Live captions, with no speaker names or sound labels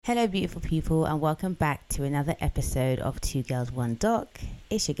Hello, beautiful people, and welcome back to another episode of Two Girls, One Doc.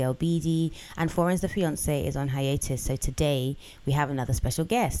 It's your girl, BD, and Foreign's the fiance is on hiatus, so today we have another special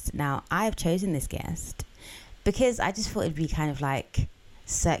guest. Now, I have chosen this guest because I just thought it'd be kind of like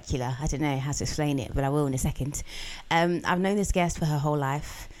circular. I don't know how to explain it, but I will in a second. I've known this guest for her whole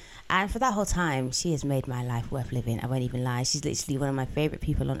life. And for that whole time, she has made my life worth living. I won't even lie. She's literally one of my favourite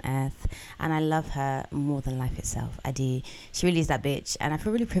people on earth. And I love her more than life itself. I do. She really is that bitch. And I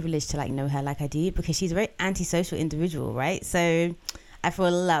feel really privileged to know her like I do because she's a very antisocial individual, right? So I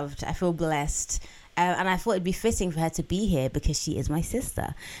feel loved. I feel blessed. And I thought it'd be fitting for her to be here because she is my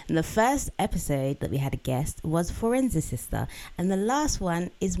sister. And the first episode that we had a guest was Foren's sister. And the last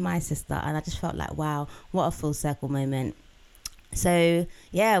one is my sister. And I just felt like, wow, what a full circle moment. So,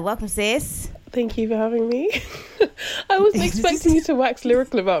 yeah, welcome, sis. Thank you for having me. I wasn't expecting you to wax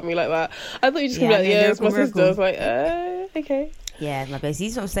lyrical about me like that. I thought you just gonna be like, yeah, it's my sister. I was like, okay. Yeah, my baby. This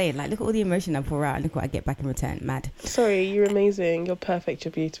is what I'm saying. Like, look at all the emotion I pour out and look what I get back in return. Mad. Sorry, you're amazing. You're perfect.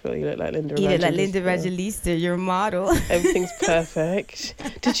 You're beautiful. You look like Linda Evangelista. You look like Linda Evangelista. You're a model. Everything's perfect.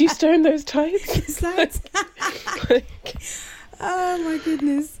 Did you stir in those tights? Oh, my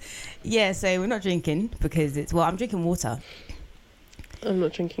goodness. Yeah, so we're not drinking because I'm drinking water. I'm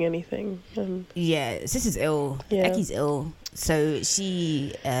not drinking anything. Yeah, sis is ill. Yeah. Ecky's ill. So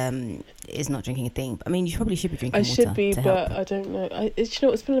she is not drinking a thing. I mean, you probably should be drinking water. I should be, but I don't know.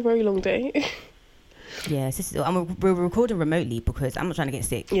 It's been a very long day. Yeah, sis is ill. We're recording remotely because I'm not trying to get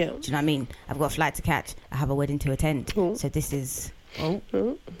sick. Yeah. Do you know what I mean? I've got a flight to catch. I have a wedding to attend. Ooh. So this is...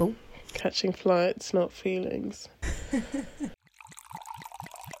 Catching flights, not feelings.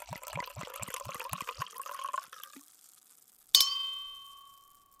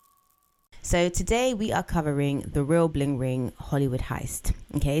 So today we are covering The Real Bling Ring Hollywood Heist.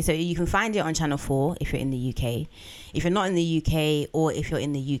 Okay, so you can find it on Channel 4 if you're in the UK. If you're not in the UK, or if you're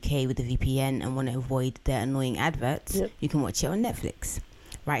in the UK with a VPN and want to avoid their annoying adverts, You can watch it on Netflix.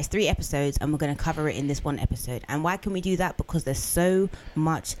 Right, it's 3 episodes and we're going to cover it in this one episode. And why can we do that? Because there's so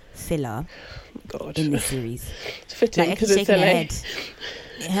much filler in this series. It's fitting because it's LA.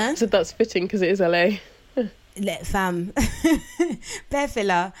 Huh? So that's fitting because it is LA. Fam. bare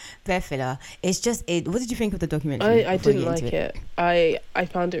filler. It's just it. What did you think of the documentary? I didn't like it. I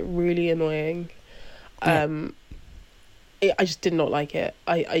found it really annoying. I just did not like it.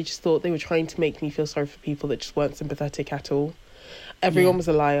 I just thought they were trying to make me feel sorry for people that just weren't sympathetic at all. Everyone was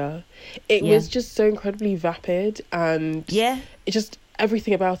a liar. It was just so incredibly vapid, and it just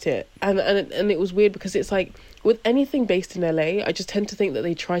everything about it. And it was weird because it's like with anything based in LA, I just tend to think that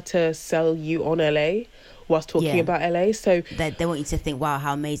they try to sell you on LA whilst talking about LA. So they want you to think, wow,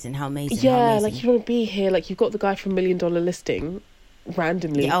 how amazing. Like you want to be here. Like you've got the guy from $1 Million Listing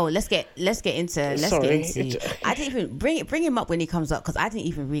randomly. Yeah, let's get into I didn't even bring him up when he comes up because I didn't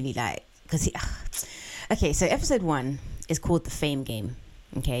even really okay, so episode 1 is called The Fame Game.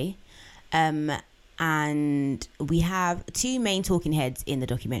 Okay. And we have 2 main talking heads in the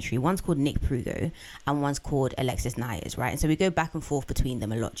documentary. One's called Nick Prugo and one's called Alexis Nyers, right? And so we go back and forth between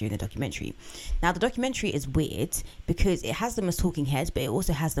them a lot during the documentary. Now, the documentary is weird because it has them as talking heads, but it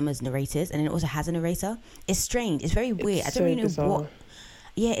also has them as narrators, and it also has a narrator. It's strange. It's very weird. I don't really know bizarre. what...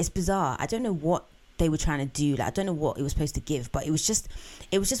 Yeah, it's bizarre. I don't know what they were trying to do. I don't know what it was supposed to give, but it was just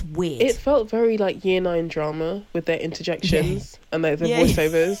weird. It felt very like Year 9 drama with their interjections and their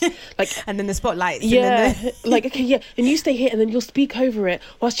voiceovers. And then the spotlights. Yeah. And you stay here and then you'll speak over it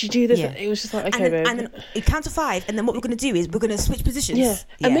whilst you do this. Yeah. It was just like, okay, and then it count to 5, and then what we're going to do is we're going to switch positions. Yeah.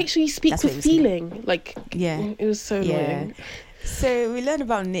 And make sure you speak with feeling. It was so annoying. So we learned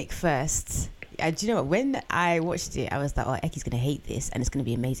about Nick first. Do you know what? When I watched it, I was like, oh, Ecky's going to hate this and it's going to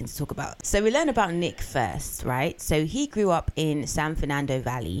be amazing to talk about. So we learn about Nick first, right? So he grew up in San Fernando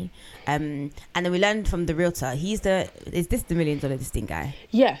Valley. And then we learned from the realtor. Is this the $1 Million Listing guy?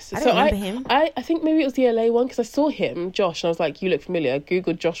 Yes. I don't remember him. I think maybe it was the LA one because I saw him, Josh, and I was like, you look familiar.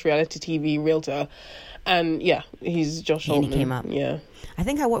 Googled Josh reality TV realtor. And he's Josh Altman. And he came up. Yeah. I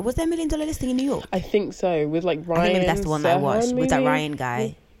think was there $1 Million Listing in New York? I think so. With Ryan. I think maybe that's the one that I watched. Maybe? With that Ryan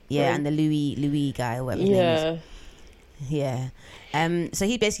guy. Yeah, Right. and the Louis guy or whatever his name is. Yeah. So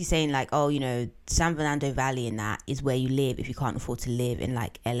he's basically saying San Fernando Valley and that is where you live if you can't afford to live in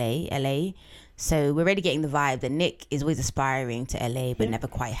LA. So we're already getting the vibe that Nick is always aspiring to LA but never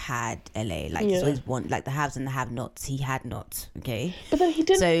quite had LA. He's always the haves and the have-nots. He had not, okay? But then he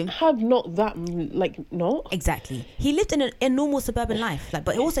didn't have not that, not. Exactly. He lived in a normal suburban life.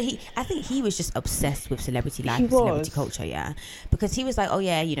 But also I think he was just obsessed with celebrity life and celebrity culture, yeah. Because he was like, oh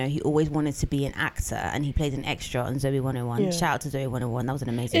yeah, he always wanted to be an actor and he played an extra on Zoe 101. Yeah. Shout out to Zoe 101. That was an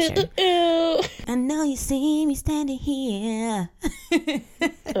amazing show. And now you see me standing here.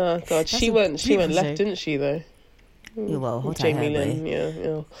 Oh God, she went left, didn't she? Though. Yeah, well, hold Jamie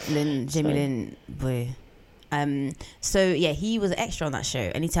her, Lynn, Jamie Lynn, boy. So yeah, he was an extra on that show,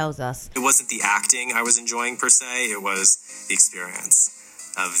 and he tells us it wasn't the acting I was enjoying per se, it was the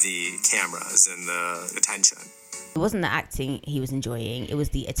experience of the cameras and the attention. it wasn't the acting he was enjoying, it was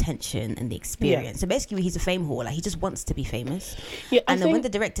the attention and the experience. So basically he's a fame whore, like he just wants to be famous. And then when the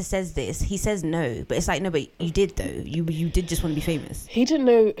director says this, he says no, but it's like, no, but you did though, you did just want to be famous. He didn't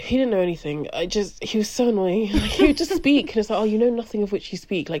know anything. He was so annoying. Like, he would just speak and it's like, oh, you know nothing of which you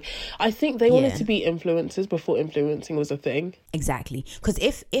speak. Like, I think they wanted to be influencers before influencing was a thing. Exactly,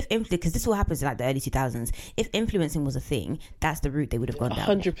 because because this all happens in like the early 2000s. If influencing was a thing, that's the route they would have gone down,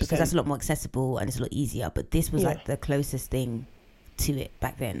 100%, because that's a lot more accessible and it's a lot easier. But this was like the closest thing to it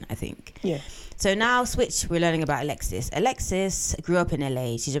back then, I think. So now switch, we're learning about Alexis grew up in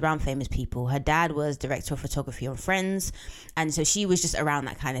LA. She's around famous people. Her dad was director of photography on Friends, and so she was just around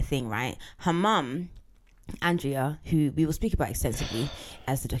that kind of thing, right? Her mum, Andrea, who we will speak about extensively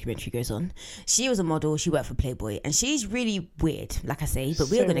as the documentary goes on, she was a model. She worked for Playboy, and she's really weird, like I say, but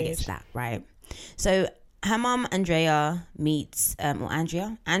we're gonna get to that, right? So her mum, Andrea meets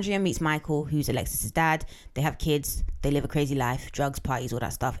Michael, who's Alexis's dad. They have kids. They live a crazy life, drugs, parties, all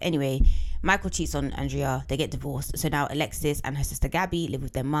that stuff. Anyway, Michael cheats on Andrea. They get divorced. So now Alexis and her sister Gabby live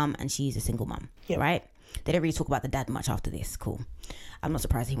with their mum, and she's a single mum, right? They don't really talk about the dad much after this. Cool. I'm not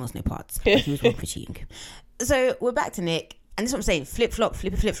surprised he wants no parts. He was wrong for cheating. So we're back to Nick. And this is what I'm saying.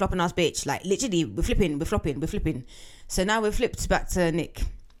 Flip-flopping ass bitch. Like, literally, we're flipping. So now we're flipped back to Nick.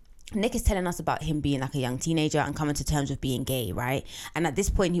 Nick is telling us about him being like a young teenager and coming to terms with being gay, right? And at this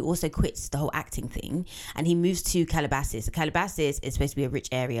point, he also quits the whole acting thing and he moves to Calabasas. Calabasas is supposed to be a rich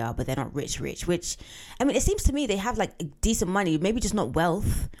area, but they're not rich, which, I mean, it seems to me they have like decent money, maybe just not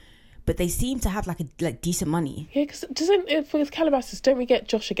wealth, but they seem to have like decent money. Yeah, because for Calabasas, don't we get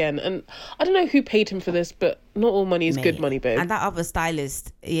Josh again? And I don't know who paid him for this, but not all money is good money, babe. And that other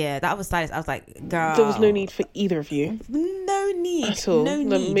stylist, I was like, girl, there was no need for either of you. No need at all. No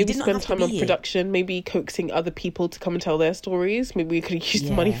need. Maybe spend time on production, maybe coaxing other people to come and tell their stories. Maybe we could have used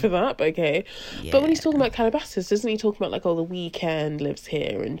the money for that, but okay. But when he's talking about Calabasas, doesn't he talk about like, oh, The Weeknd lives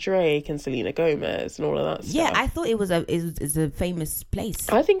here and Drake and Selena Gomez and all of that stuff? Yeah, I thought it was a famous place.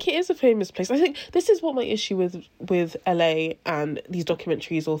 I think it is a famous place. I think this is what my issue with LA and these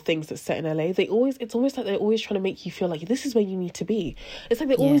documentaries or things that set in LA. It's almost like they're always trying to make you feel like this is where you need to be. It's like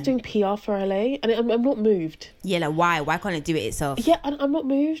they're always doing PR for LA, and I'm not moved. Yeah, like why can't it do it itself? Yeah, and I'm not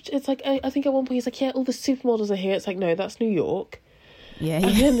moved. It's like I think at one point he's like, yeah, all the supermodels are here. It's like, no, that's New York. Yeah.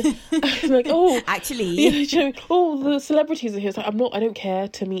 And then I'm like, oh, actually, the celebrities are here. It's like, I don't care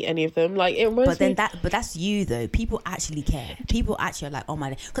to meet any of them. Like, it reminds me. But that's you though. People actually care. People actually are like, oh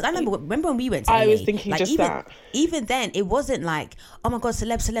my, because I remember when we went to LA, I was thinking like, just that. Even then, it wasn't like, oh my god,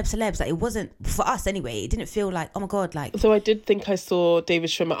 celebs. Like, it wasn't for us anyway. It didn't feel like, oh my god, like. So I did think I saw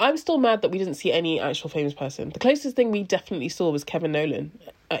David Schwimmer. I'm still mad that we didn't see any actual famous person. The closest thing we definitely saw was Kevin Nolan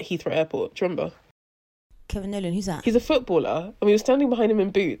at Heathrow Airport. Do you remember? Kevin Nolan, who's that? He's a footballer, and we were standing behind him in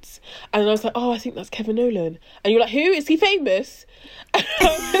boots, and I was like, oh, I think that's Kevin Nolan. And you're like, who? Is he famous? And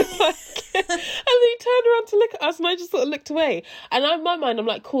I was like, and then he turned around to look at us, and I just sort of looked away. And in my mind, I'm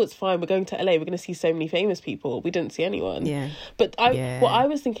like, cool, it's fine. We're going to LA. We're going to see so many famous people. We didn't see anyone. Yeah. What I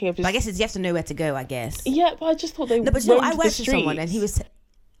was thinking of... But I guess you have to know where to go, I guess. Yeah, but I just thought they No, but I worked with someone, and he was...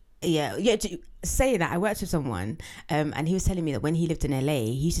 to say that, I worked with someone and he was telling me that when he lived in LA,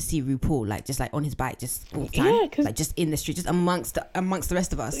 he used to see RuPaul like just like on his bike just all the time, like just in the street, just amongst the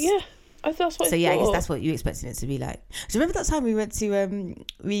rest of us. Yeah, that's what. So I guess that's what you expected it to be like. Do you remember that time we went to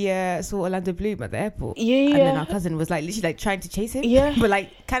we saw Orlando Bloom at the airport? Yeah. And then our cousin was like literally like trying to chase him. Yeah. But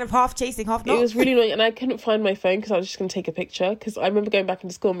like kind of half chasing, half not. It was really annoying, and I couldn't find my phone because I was just going to take a picture. Because I remember going back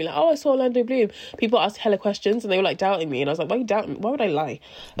into school and be like, oh, I saw Orlando Bloom. People asked hella questions and they were like doubting me, and I was like, why are you doubting me? Why would I lie?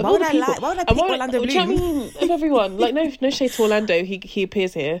 Why would I lie? Why would I pick Orlando Bloom? Do you know what I mean? Of everyone, like no shade to Orlando. He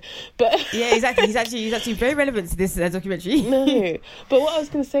appears here, but yeah, exactly. He's actually very relevant to this documentary. No, but what I was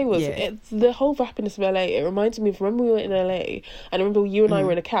going to say was it's the whole happiness of LA. It reminded me of when we were in LA, and I remember you and I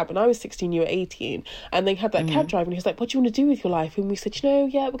were in a cab, and I was 16, you were 18, and they had that cab driver, and he was like, what do you want to do with your life? And we said, we're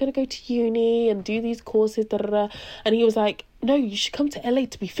going to go to uni and do these courses, and he was like, no, you should come to LA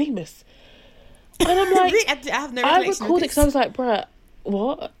to be famous. And I'm like, I have no recollection. I recalled it because I was like, bruh,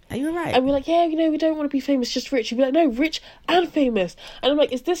 what? Are you alright? And we're like, we don't want to be famous, just rich. You'd be like, no, rich and famous. And I'm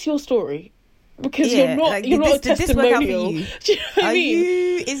like, is this your story? Because you're not a testimonial. Do you know what I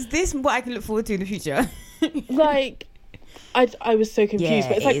mean? Is this what I can look forward to in the future? Like, I was so confused, Yeah,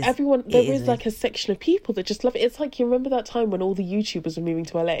 but it's it like is- everyone, it there is is like a section of people that just love it. It's like, you remember that time when all the YouTubers were moving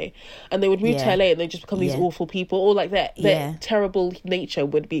to LA, and they would move to Yeah. LA and they just become these Yeah. awful people, or like their Yeah. terrible nature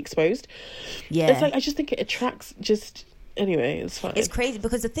would be exposed. Yeah. It's like, I just think it attracts just, anyway, it's fine. It's crazy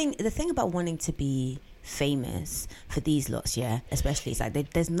because the thing about wanting to be famous for these lots, yeah, especially, it's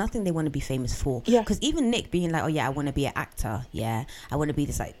like there's nothing they want to be famous for. Yeah. Because even Nick being like, oh yeah, I want to be an actor, yeah, I want to be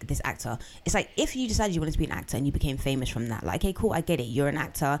this actor. It's like, if you decided you wanted to be an actor and you became famous from that, like, okay, cool, I get it, you're an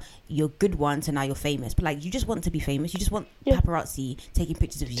actor, you're a good one, so now you're famous. But like, you just want to be famous, you just want paparazzi taking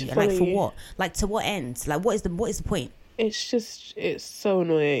pictures of you, and like, for you. what? Like, to what end? Like, what is the point? It's so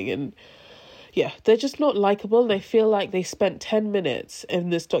annoying, and yeah, they're just not likable. And I feel like they spent 10 minutes in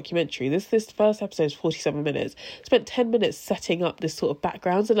this documentary. This first episode is 47 minutes. Spent 10 minutes setting up this sort of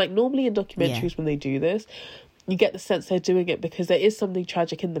backgrounds. And like, normally in documentaries, when they do this, you get the sense they're doing it because there is something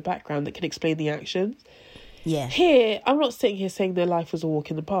tragic in the background that can explain the actions. Yeah. Here, I'm not sitting here saying their life was a walk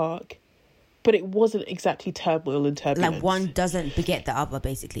in the park, but it wasn't exactly turmoil and turbulence. Like, one doesn't beget the other,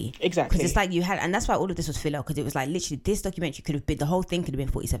 basically. Exactly. Because it's like you had, and that's why all of this was filler, because it was like, literally, this documentary could have been, the whole thing could have been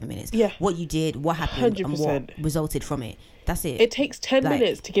 47 minutes. Yeah. What you did, what happened, 100%. and what resulted from it. That's it. It takes 10 Like-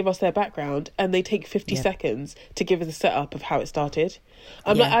 minutes to give us their background, and they take 50 Yeah. seconds to give us a setup of how it started.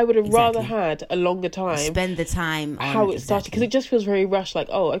 I'm Yeah, like, I would have rather exactly. had a longer time Spend the time on how it started, because it just feels very rushed. Like,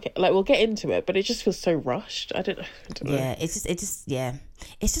 oh, okay, like, we'll get into it, but it just feels so rushed. I don't know. Yeah, it's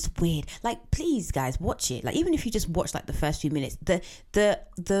just weird. Like, please, guys, watch it. Like, even if you just watch like the first few minutes, the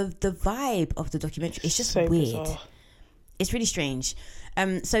vibe of the documentary is just So weird. bizarre. It's really strange.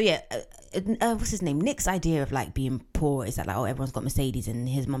 So yeah, what's his name? Nick's idea of like being poor is that like, oh, everyone's got Mercedes and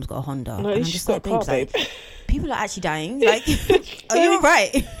his mum's got a Honda. No, and I'm she's just got like, a car, babes, babe. like, people are actually dying. Like, are you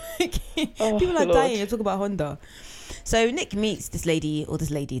alright? People are Lord. dying. You talk about Honda. So Nick meets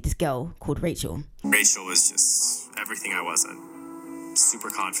this girl called Rachel. Rachel was just everything I wasn't. Super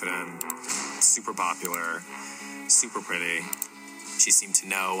confident, super popular, super pretty. She seemed to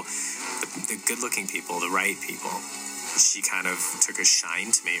know the good-looking people, the right people. She kind of took a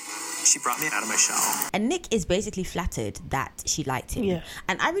shine to me. She brought me out of my shell. And Nick is basically flattered that she liked him. Yeah.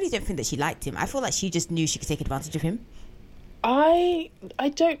 And I really don't think that she liked him. I feel like she just knew she could take advantage of him. I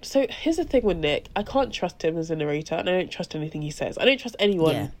don't. So here's the thing with Nick. I can't trust him as a narrator, and I don't trust anything he says. I don't trust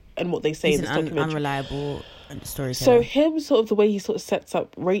anyone Yeah. and what they say He's in an this documentary. unreliable storyteller. So him, sort of the way he sort of sets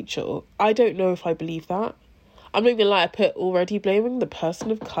up Rachel, I don't know if I believe that. I'm not even gonna lie, I put already blaming the person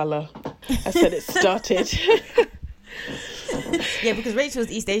of colour. I said it started. Yeah, because Rachel's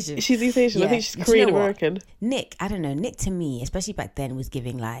East Asian. She's East Asian. I Yeah. think she's Do you Korean know what? American. Nick, I don't know. Nick to me, especially back then, was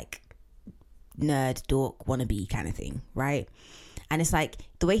giving like nerd, dork, wannabe kind of thing, right? And it's like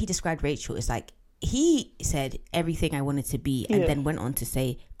the way he described Rachel is like he said everything I wanted to be, and Yeah. then went on to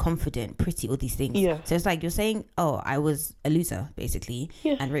say confident, pretty, all these things. Yeah. So it's like you're saying, oh, I was a loser basically,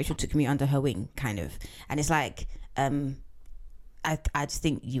 Yeah. and Rachel took me under her wing, kind of. And it's like, I just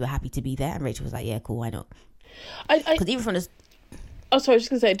think you were happy to be there, and Rachel was like, yeah, cool, why not? Because even from this, Oh, sorry, I was just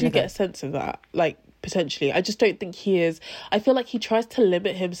gonna say I do Okay. get a sense of that. Like, potentially, I just don't think he is. I feel like he tries to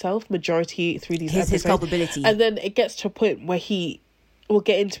limit himself majority through these his episodes, culpability. and then it gets to a point where he will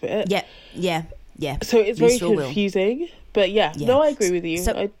get into it. yeah. So it's very Least real will. confusing. But yeah, Yeah. no, I agree with you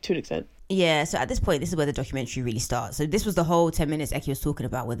So- to an extent. Yeah, so at this point, this is where the documentary really starts. So this was the whole 10 minutes Eki was talking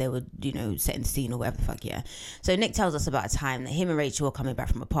about where they were, setting the scene or whatever the fuck, yeah. So Nick tells us about a time that him and Rachel are coming back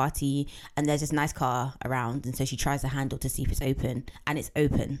from a party and there's this nice car around, and so she tries the handle to see if it's open, and it's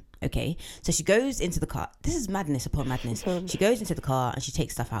open, okay? So she goes into the car. This is madness upon madness. She goes into the car and she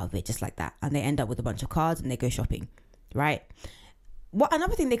takes stuff out of it just like that, and they end up with a bunch of cards and they go shopping, right? What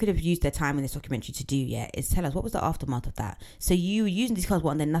another thing they could have used their time in this documentary to do, yeah, is tell us what was the aftermath of that. So you were using these cards,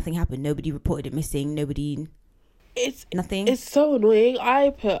 and then nothing happened. Nobody reported it missing. Nothing. It's so annoying.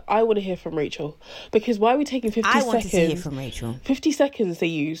 I want to hear from Rachel, because why are we taking 50 I seconds? wanted to hear from Rachel. 50 seconds they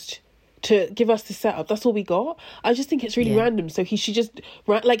used to give us the setup. That's all we got. I just think it's really Yeah. random. So he should just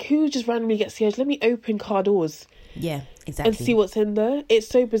who just randomly gets the urge? Let me open car doors Yeah, exactly. and see what's in there. It's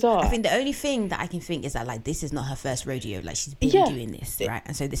so bizarre. I think the only thing that I can think is that like this is not her first rodeo. Like she's been Yeah. doing this, right?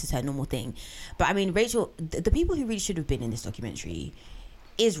 And so this is her normal thing. But I mean, Rachel, the people who really should have been in this documentary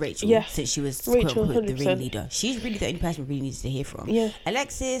is Rachel, Yeah. since she was Rachel, quote unquote the 100%. ringleader. She's really the only person we really needed to hear from. Yeah.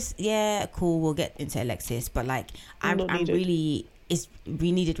 Alexis, yeah, cool. We'll get into Alexis, but like I'm Not needed. really.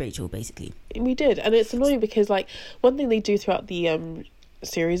 We needed Rachel basically. We did, and it's annoying because like one thing they do throughout the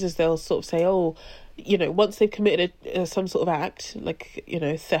series is they'll sort of say, oh, once they've committed some sort of act, like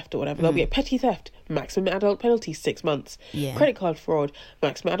theft or whatever, there'll be a petty theft, maximum adult penalty 6 months. Yeah. Credit card fraud,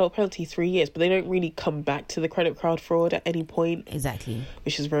 maximum adult penalty 3 years, but they don't really come back to the credit card fraud at any point, Exactly.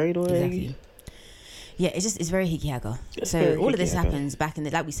 which is very annoying. Exactly. Yeah, it's very hikihaga. So all of this happens back in the,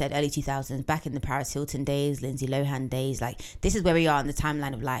 like we said, early 2000s, back in the Paris Hilton days, Lindsay Lohan days. Like, this is where we are in the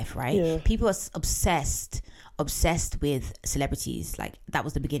timeline of life, right? Yeah. People are obsessed with celebrities. Like, that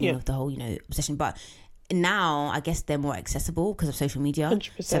was the beginning of the whole, you know, obsession. But now I guess they're more accessible because of social media.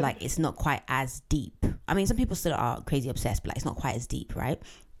 100%. So like, it's not quite as deep. I mean, some people still are crazy obsessed, but like, it's not quite as deep, right?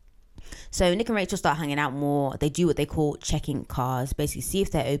 So Nick and Rachel start hanging out more. They do what they call checking cars, basically see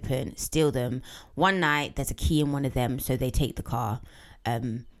if they're open, steal them. One night there's a key in one of them, so they take the car.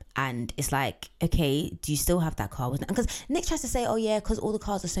 And it's like, okay, do you still have that car? Because Nick tries to say, oh yeah, because all the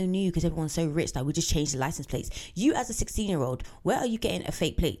cars are so new, because everyone's so rich, like we just changed the license plates. You as a 16-year-old, where are you getting a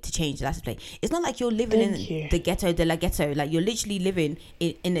fake plate to change the license plate? It's not like you're living the ghetto de la ghetto. Like, you're literally living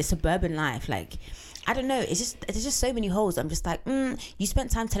in a suburban life. Like, I don't know. There's just so many holes. I'm just like, you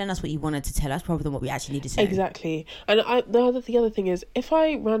spent time telling us what you wanted to tell us rather than what we actually needed to know. Exactly. And the other thing is, if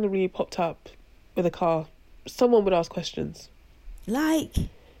I randomly popped up with a car, someone would ask questions. Like,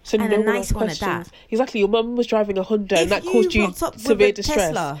 so and no a one nice asked one questions. at that. Exactly. Your mum was driving a Honda and that caused you severe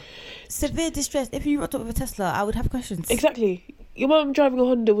distress. Severe distress. If you rocked up with a Tesla, I would have questions. Exactly. Your mum driving a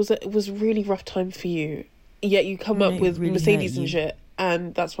Honda was a really rough time for you. Yet you come up with really Mercedes and shit,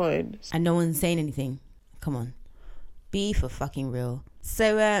 and that's fine. And no one's saying anything. Come on, be for fucking real.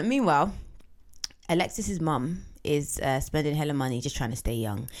 So meanwhile, Alexis's mum is spending hella money just trying to stay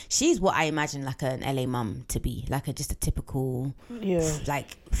young. She's what I imagine like an LA mum to be, like just a typical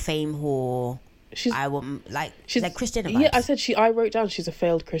like fame whore. She's like Kris Jenner vibes. Yeah, I wrote down she's a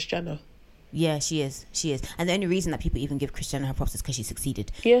failed Kris Jenner. Yeah, she is. And the only reason that people even give Kris Jenner her props is because she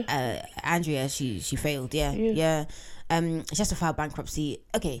succeeded. Yeah. Andrea, she failed. Yeah. She has to file bankruptcy.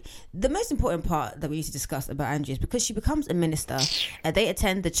 Okay, the most important part that we need to discuss about Andrea is because she becomes a minister. They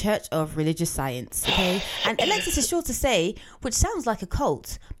attend the Church of Religious Science. Okay, and Alexis is sure to say, which sounds like a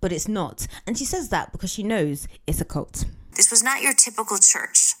cult, but it's not. And she says that because she knows it's a cult. This was not your typical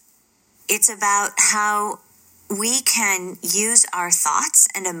church. It's about how we can use our thoughts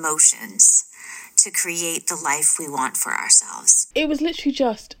and emotions to create the life we want for ourselves. It was literally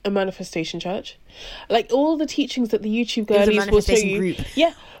just a manifestation church. Like, all the teachings that the YouTube girlies will show you. Group.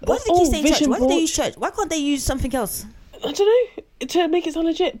 Yeah. Why do they keep saying church? Why do they use church? Why can't they use something else? I don't know, to make it sound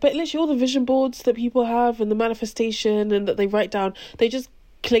legit. But literally all the vision boards that people have and the manifestation and that they write down, they just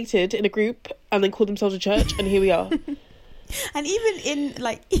collated in a group and then called themselves a church, and here we are. And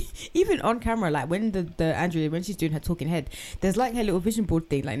even on camera, like when the Andrea, when she's doing her talking head, there's like her little vision board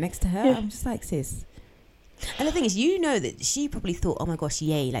thing like next to her. I'm just like, sis. And the thing is, you know that she probably thought, oh my gosh,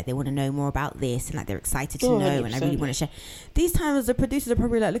 yay, like they want to know more about this and like they're excited to know 100%. And I really want to share. These times the producers are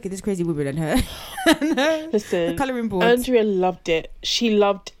probably like, look at this crazy woman and her. Listen, colouring board. Andrea loved it. She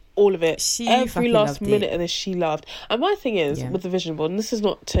loved all of it. Every last minute of this she loved. And my thing is with the vision board, and this is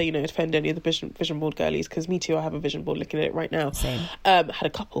not to offend any of the vision board girlies, because me too, I have a vision board looking at it right now. Same. Had a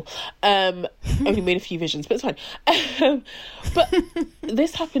couple. Only made a few visions, but it's fine. But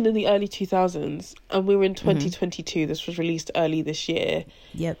this happened in the early 2000s and we were in 2022. This was released early this year.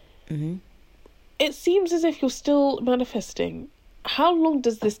 Yep. Mm-hmm. It seems as if you're still manifesting. How long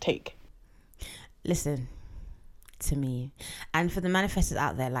does this take? Listen, to me, and for the manifestors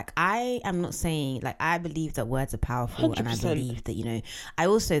out there, like, I am not saying, like, I believe that words are powerful 100%. And I believe that, I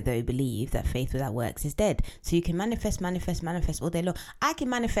also though believe that faith without works is dead. So you can manifest all day long. I can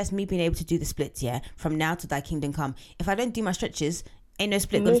manifest me being able to do the splits, from now to thy kingdom come. If I don't do my stretches, ain't no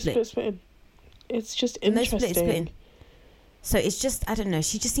split gonna split. It's just interesting. No split splitting. So it's just, I don't know,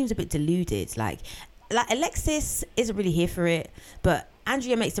 she just seems a bit deluded. Like Alexis isn't really here for it, but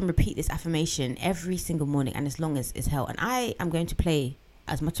Andrea makes them repeat this affirmation every single morning, and as long as it's hell. And I am going to play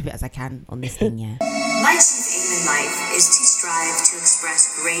as much of it as I can on this thing, My chief aim in life is to strive to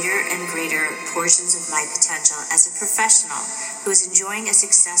express greater and greater portions of my potential as a professional who is enjoying a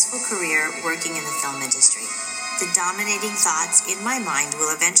successful career working in the film industry. The dominating thoughts in my mind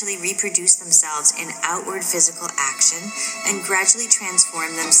will eventually reproduce themselves in outward physical action and gradually transform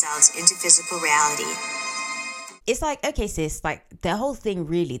themselves into physical reality. It's like, okay, sis, like the whole thing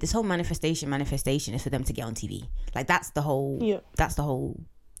really, this whole manifestation is for them to get on TV. Like that's the whole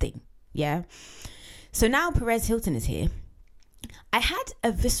thing. Yeah. So now Perez Hilton is here. I had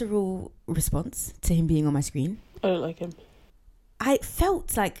a visceral response to him being on my screen. I don't like him. I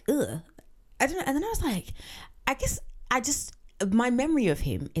felt like, ugh. I don't know. And then I was like, my memory of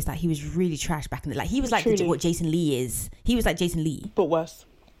him is that he was really trash back in the, like, he was like what Jason Lee is. He was like Jason Lee. But worse.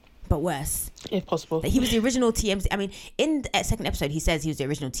 If possible. Like, he was the original TMZ. I mean, in the second episode, he says he was the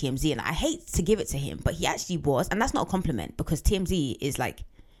original TMZ, and I hate to give it to him, but he actually was, and that's not a compliment because TMZ is like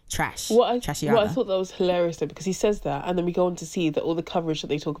trash. Trashy what I thought that was hilarious though, because he says that, and then we go on to see that all the coverage that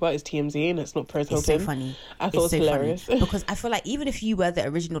they talk about is TMZ, and it's not Perez Hilton. It's so funny. I thought it was hilarious because I feel like even if you were the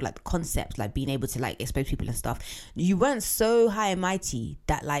original like concept, like being able to like expose people and stuff, you weren't so high and mighty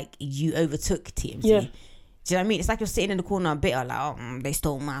that like you overtook TMZ. Yeah. Do you know what I mean? It's like you're sitting in the corner bitter, like, oh, they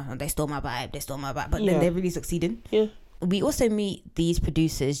stole my vibe, but then they're really succeeding. Yeah. We also meet these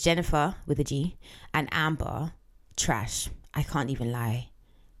producers, Jennifer with a G and Amber. Trash. I can't even lie.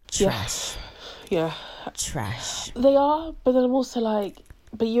 Trash. Yeah. Trash. They are, but then I'm also like,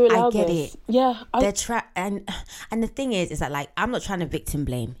 but you allow I get this. it. Yeah. They're and the thing is that like, I'm not trying to victim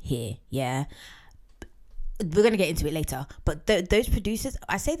blame here. Yeah. We're going to get into it later, but those producers,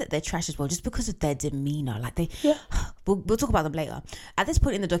 I say that they're trash as well just because of their demeanor. Like we'll talk about them later. At this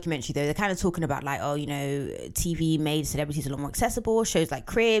point in the documentary though, they're kind of talking about like, oh, you know, TV made celebrities a lot more accessible. Shows like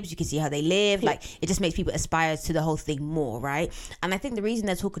Cribs, you can see how they live. Like it just makes people aspire to the whole thing more, right? And I think the reason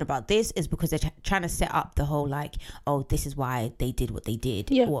they're talking about this is because they're trying to set up the whole like, oh, this is why they did what they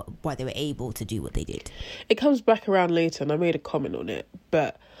did, or why they were able to do what they did. It comes back around later, and I made a comment on it,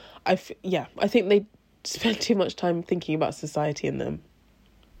 but I think they spend too much time thinking about society in them.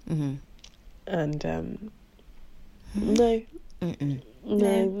 And no,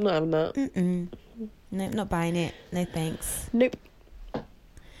 not having that. No, not buying it. No thanks. Nope.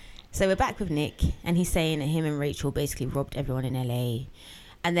 So we're back with Nick, and he's saying that him and Rachel basically robbed everyone in LA.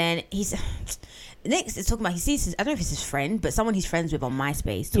 And then Nick is talking about, he sees his, I don't know if it's his friend, but someone he's friends with on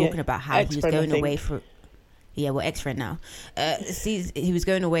MySpace, talking about how he was going away for, ex-friend now. He was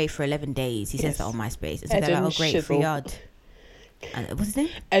going away for 11 days. He says that on MySpace. And so they're like, oh great, free yard. And what's his name?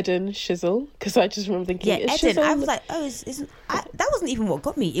 Eden Shizzle. Because I just remember thinking, Eden. Shizzle? I was like, oh, that wasn't even what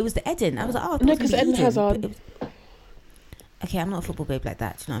got me. It was the Eden. I was like, oh, no, because Eden Hazard. Okay, I'm not a football babe like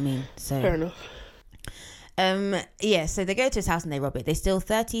that. Do you know what I mean? So fair enough. So they go to his house and they rob it. They steal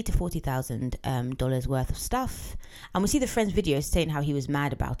 $30,000 to $40,000 worth of stuff, and we see the friend's video saying how he was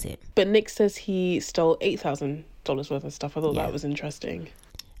mad about it. But Nick says he stole $8,000 worth of stuff. I thought that was interesting.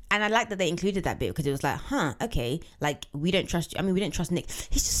 And I like that they included that bit because it was like, okay, like we don't trust Nick.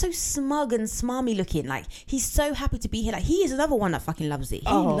 He's just so smug and smarmy looking. Like he's so happy to be here. Like he is another one that fucking loves it.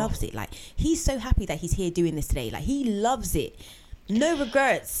 He loves it. Like he's so happy that he's here doing this today. Like he loves it. No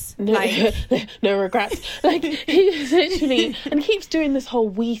regrets. No regrets. Like he literally and keeps doing this whole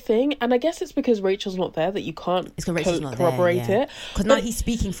we thing. And I guess it's because Rachel's not there that you can't corroborate it. Because now he's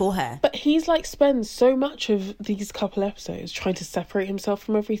speaking for her. But he's like spends so much of these couple episodes trying to separate himself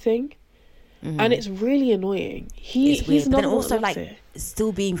from everything. And it's really annoying. He's not. But then also like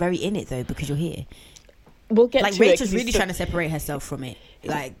still being very in it though because you're here. We'll get like to Rachel's really trying to separate herself from it,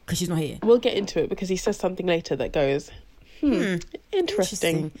 like because she's not here. We'll get into it because he says something later that goes,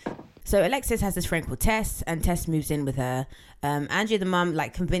 interesting. So Alexis has this friend called Tess, and Tess moves in with her. Andrea, the mum,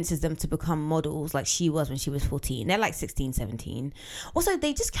 like convinces them to become models like she was when she was 14. They're like 16, 17. Also,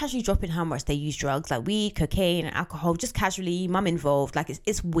 they just casually drop in how much they use drugs, like weed, cocaine, and alcohol, just casually, mum involved. Like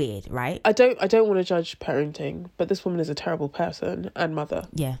it's weird, right? I don't want to judge parenting, but this woman is a terrible person and mother.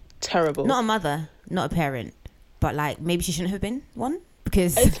 Yeah. Terrible. Not a mother, not a parent, but like maybe she shouldn't have been one.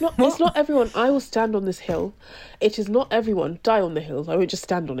 Because it's not everyone. I will stand on this hill. It is not everyone. Die on the hill. I won't just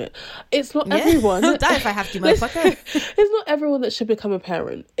stand on it. It's not everyone. I'll die if I have to, motherfucker. It's not everyone that should become a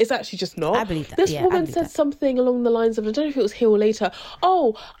parent. It's actually just not. I believe that. This woman said something along the lines of, I don't know if it was here or later.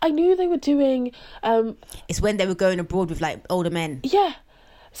 Oh, I knew they were doing. It's when they were going abroad with like older men. Yeah,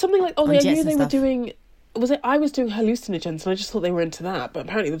 something like I knew they were doing. Was it? I was doing hallucinogens, and I just thought they were into that, but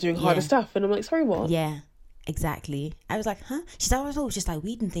apparently they're doing harder stuff, and I'm like, sorry, what? Yeah. Exactly. I was like, huh? She's like, it was just like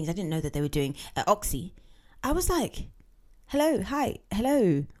weed and things. I didn't know that they were doing Oxy. I was like, hello, hi,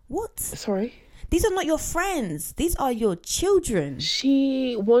 hello. What? Sorry? These are not your friends. These are your children.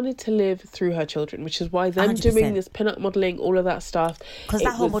 She wanted to live through her children, which is why them 100%. Doing this pin-up modelling, all of that stuff. Because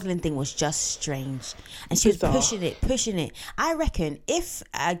that whole modelling thing was just strange. And she was pushing it. I reckon if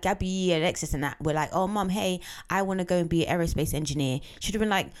Gabby, Alexis and that were like, oh, mum, hey, I want to go and be an aerospace engineer. She'd have been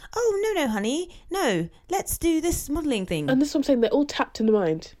like, oh, no, honey. No, let's do this modelling thing. And this is what I'm saying. They're all tapped in the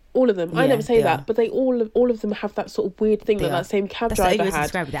mind. All of them. I never say that, but they all of them have that sort of weird thing that same cab driver had. That's the only way to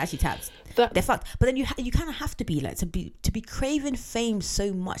describe it. They're actually tapped. They're fucked. But then you kind of have to be like to be craving fame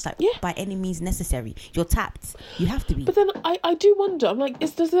so much, like by any means necessary. You're tapped. You have to be. But then I do wonder. I'm like,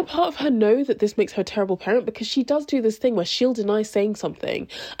 does the part of her know that this makes her a terrible parent? Because she does do this thing where she'll deny saying something,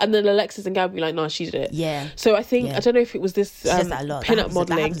 and then Alexis and Gabby be like, "No, she did it." Yeah. So I think I don't know if it was this pin-up modelling.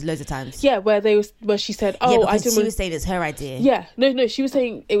 That happens loads of times. Yeah, where she said, "Oh, I didn't." She was saying it's her idea. Yeah. No. She was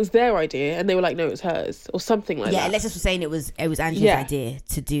saying it was their idea, and they were like, "No, it's hers," or something like that. Yeah, Alexis was saying it was Andrea's idea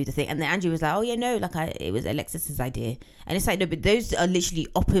to do the thing, and then Andrew was like, oh yeah, no, like it was Alexis's idea. And it's like, no, but those are literally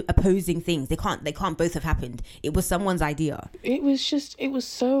opposing things. They can't both have happened. It was someone's idea. It was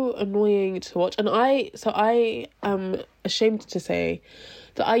so annoying to watch. And I am ashamed to say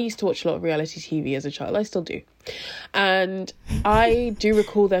that I used to watch a lot of reality TV as a child. I still do. And I do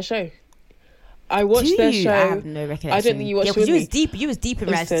recall their show. I watched their show. I have no recollection. I don't think you watched it with me. me. You was deep in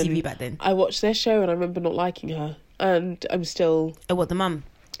reality TV back then. I watched their show and I remember not liking her. And I'm still... Oh, what, the mum?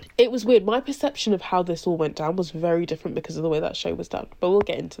 It was weird. My perception of how this all went down was very different because of the way that show was done. But we'll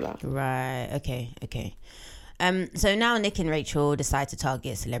get into that. Right. Okay. So now Nick and Rachel decide to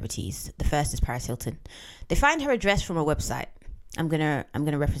target celebrities. The first is Paris Hilton. They find her address from a website. I'm gonna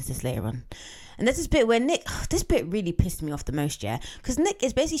reference this later on. And there's this bit where Nick, this bit really pissed me off the most, yeah? Because Nick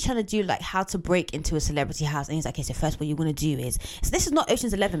is basically trying to do like how to break into a celebrity house. And he's like, okay, so first what you want to do is, so this is not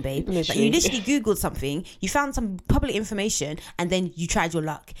Ocean's 11, babe. Like, you literally Googled something, you found some public information, and then you tried your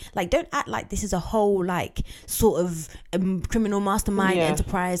luck. Like, don't act like this is a whole like sort of criminal mastermind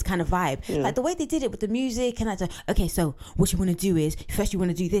enterprise kind of vibe. Yeah. Like the way they did it with the music and like, okay, so what you want to do is, first you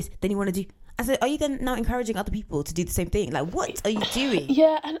want to do this, then you want to do... I said, are you then now encouraging other people to do the same thing? Like, what are you doing?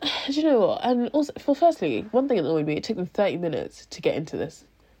 Yeah, and do you know what? And also, firstly, one thing that annoyed me, it took them 30 minutes to get into this.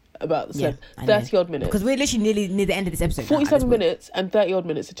 About 30 odd minutes. Because we're literally nearly near the end of this episode. 47 minutes and 30 odd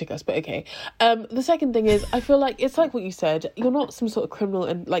minutes it took us, but okay. The second thing is, I feel like it's like what you said, you're not some sort of criminal,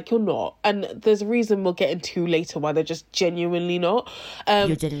 and like you're not. And there's a reason we'll get into later why they're just genuinely not.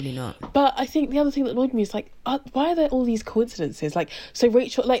 You're genuinely not. But I think the other thing that annoyed me is like, why are there all these coincidences? Like, so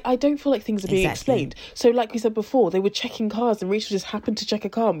Rachel, like, I don't feel like things are being explained. So like we said before, they were checking cars and Rachel just happened to check a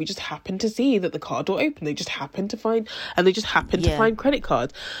car and we just happened to see that the car door opened. They just happened to find credit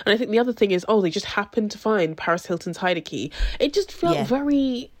cards. And I think the other thing is, they just happened to find Paris Hilton's hider key. It just felt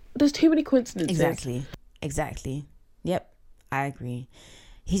very... There's too many coincidences. Exactly. Yep, I agree.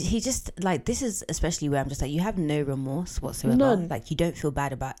 He just, like, this is especially where I'm just like, you have no remorse whatsoever. None. Like, you don't feel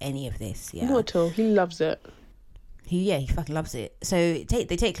bad about any of this. Yeah. Not at all. He loves it. He fucking loves it. So they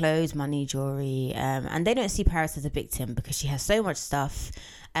take clothes, money, jewelry, and they don't see Paris as a victim because she has so much stuff.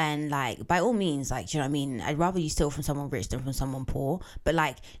 And like, by all means, like, do you know what I mean? I'd rather you steal from someone rich than from someone poor. But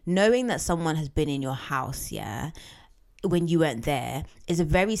like, knowing that someone has been in your house, when you weren't there, is a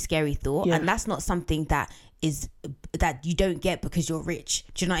very scary thought. And that's not something that you don't get because you're rich.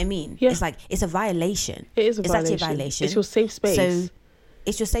 Do you know what I mean? Yeah. It's like, it's a violation. It is a violation. It's actually a violation. It's your safe space. So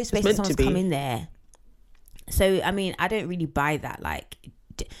it's your safe space if someone's come in there. So, I mean, I don't really buy that. Like,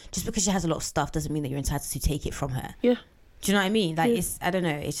 just because she has a lot of stuff doesn't mean that you're entitled to take it from her. Yeah. Do you know what I mean? Like, it's, I don't know,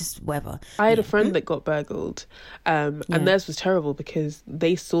 it's just whatever. I had a friend that got burgled, and theirs was terrible because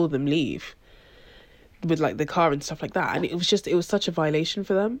they saw them leave with like the car and stuff like that, and it was such a violation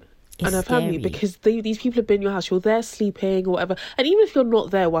for them and her family, because these people have been in your house, you're there sleeping or whatever, and even if you're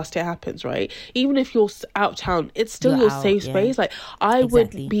not there whilst it happens, right? Even if you're out of town, it's still your safe space. Like, I would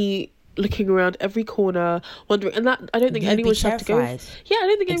be looking around every corner, wondering, and that I don't think anyone should have to go. Yeah, I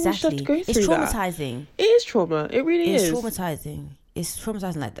don't think anyone should have to go through that. It's traumatizing. It is trauma. It really is. It's traumatizing. It's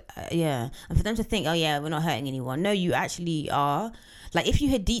traumatizing. Like, and for them to think, oh yeah, we're not hurting anyone. No, you actually are. Like, if you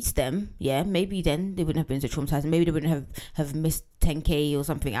had deets them, maybe then they wouldn't have been so traumatizing. Maybe they wouldn't have missed 10k or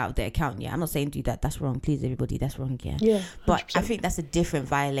something out of their account. I'm not saying do that. That's wrong. Please, everybody, that's wrong. Yeah. But 100%. I think that's a different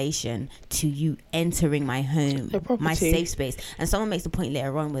violation to you entering my home, my safe space. And someone makes the point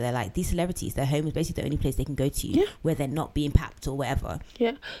later on where they're like, these celebrities, their home is basically the only place they can go to where they're not being papped or whatever.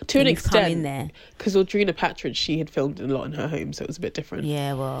 Yeah, to an extent. Come in there because Audrina Patridge, she had filmed a lot in her home, so it was a bit different.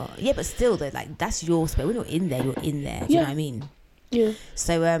 Yeah, well, but still though, like, that's your space. We're not in there. You're in there. Do you know what I mean? Yeah.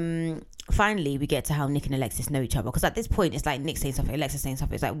 So finally we get to how Nick and Alexis know each other, because at this point it's like Nick saying something, Alexis saying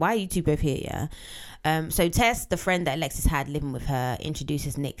something. It's like, why are you two both here? So Tess, the friend that Alexis had living with her,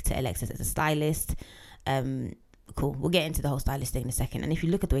 introduces Nick to Alexis as a stylist. Cool, we'll get into the whole stylist thing in a second. And if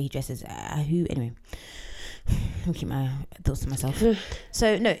you look at the way he dresses, anyway, I'll keep my thoughts to myself.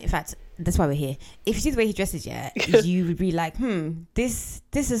 So no, in fact, that's why we're here. If you see the way he dresses, you would be like, these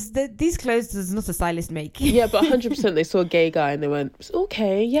clothes does not a stylist make. Yeah, but 100% they saw a gay guy and they went,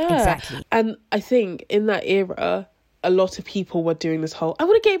 okay, yeah. Exactly. And I think in that era, a lot of people were doing this whole, I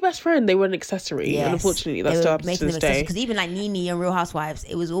want a gay best friend. They were an accessory. Yes. And unfortunately, that still happens to this day. Because even like Nene and Real Housewives,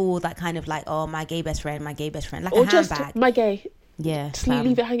 it was all that kind of like, oh, my gay best friend. Like or a just handbag. My gay. Yeah. Just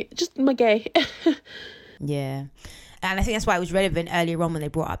leave it hanging. Just my gay. Yeah. And I think that's why it was relevant earlier on when they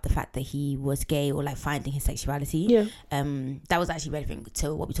brought up the fact that he was gay or like finding his sexuality. Yeah. That was actually relevant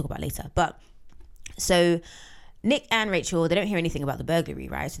to what we talk about later. But so Nick and Rachel, they don't hear anything about the burglary,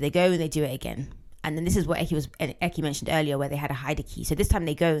 right? So they go and they do it again. And then this is what Eki mentioned earlier, where they had a hider key. So this time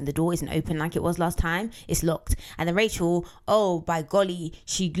they go and the door isn't open like it was last time. It's locked. And then Rachel, oh, by golly,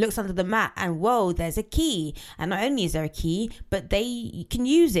 she looks under the mat and whoa, there's a key. And not only is there a key, but they can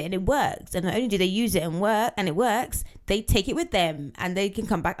use it and it works. And not only do they use it and it works, they take it with them and they can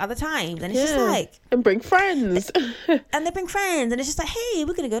come back other times. And it's just like... And bring friends. And they bring friends. And it's just like, hey,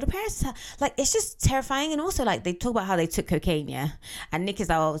 we're going to go to Paris. Like, it's just terrifying. And also, like, they talk about how they took cocaine, yeah? And Nick is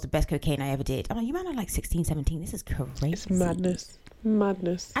like, oh, it was the best cocaine I ever did. I'm like, you man are like 16, 17. This is crazy. It's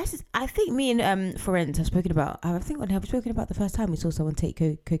madness. I think me and Forenz have spoken about. I think when I've spoken about the first time we saw someone take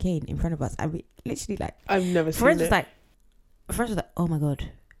cocaine in front of us. I literally like. I've never seen it. Forenz was like, oh my god.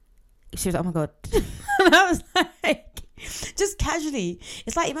 She was like, oh my god. And I was like, just casually.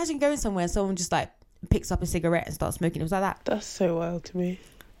 It's like imagine going somewhere and someone just like picks up a cigarette and starts smoking. It was like that. That's so wild to me.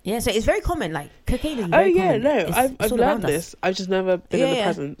 Yeah, so it's very common. Like cocaine is very common. I've learned this. I've just never been in the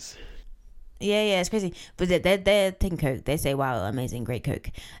presence. Yeah, it's crazy. But they're taking coke. They say, wow, amazing, great coke.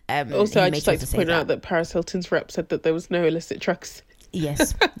 Also, I'd just like to point out that Paris Hilton's rep said that there was no illicit drugs.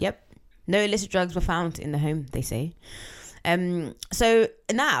 Yes, yep. No illicit drugs were found in the home, they say. So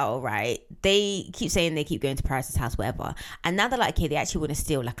now, right, they keep saying they keep going to Paris's house, whatever. And now they're like, okay, they actually want to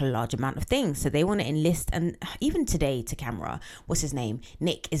steal like a large amount of things. So they want to enlist, and even today to camera, what's his name?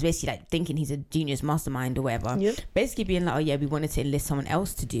 Nick is basically like thinking he's a genius mastermind or whatever. Yep. Basically being like, oh yeah, we wanted to enlist someone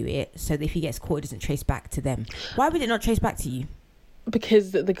else to do it so that if he gets caught, it doesn't trace back to them. Why would it not trace back to you?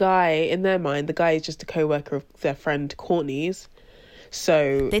 Because the guy, in their mind, the guy is just a co-worker of their friend Courtney's.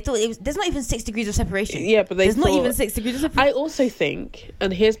 So they thought there's not even 6 degrees of separation. Yeah, but there's not even 6 degrees of separation. I also think,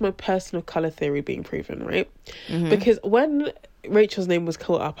 and here's my personal colour theory being proven, right? Mm-hmm. Because when Rachel's name was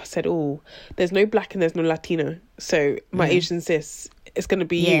caught up, I said, oh, there's no black and there's no Latino. So my Asian sis, it's going to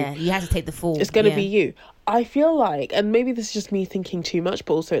be you. Yeah, you have to take the fall. It's going to be you. I feel like, and maybe this is just me thinking too much,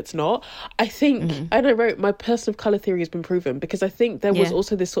 but also it's not. I think, and I wrote, my personal colour theory has been proven because I think there was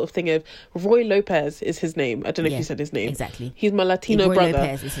also this sort of thing of Roy Lopez is his name. I don't know if you said his name. Exactly. He's my Latino Roy brother.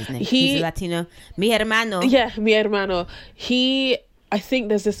 Lopez is his name. He's a Latino. Mi hermano. Yeah, mi hermano. I think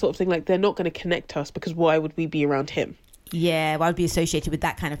there's this sort of thing like they're not going to connect us because why would we be around him? Yeah, why would be associated with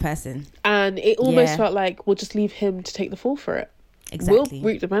that kind of person? And it almost felt like we'll just leave him to take the fall for it. Exactly.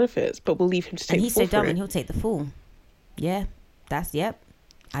 We'll reap the benefits, but we'll leave him to take the fall for it. And he's so dumb and he'll take the fall. Yeah,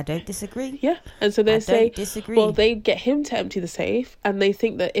 I don't disagree. Yeah, and so they say, disagree. Well, they get him to empty the safe, and they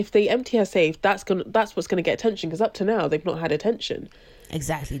think that if they empty her safe, that's what's gonna get attention. Because up to now, they've not had attention.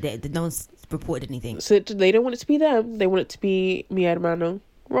 Exactly, no one's reported anything. So they don't want it to be them. They want it to be mi hermano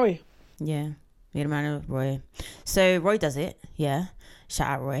Roy. Yeah, mi hermano Roy. So Roy does it. Yeah, shout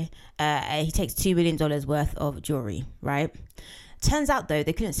out Roy. He takes $2 million worth of jewelry. Right. Turns out though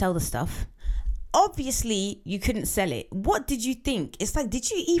they couldn't sell the stuff. Obviously, you couldn't sell it. What did you think? It's like, did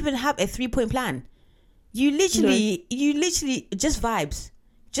you even have a 3-point plan? You literally just vibes.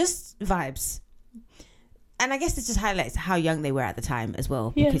 And I guess this just highlights how young they were at the time as well.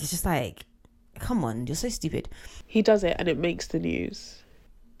 Because it's just like, come on, you're so stupid. He does it and it makes the news.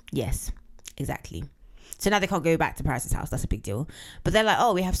 Yes, exactly. So now they can't go back to Paris's house. That's a big deal. But they're like,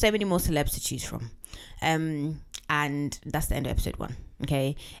 oh, we have so many more celebs to choose from. And that's the end of episode 1.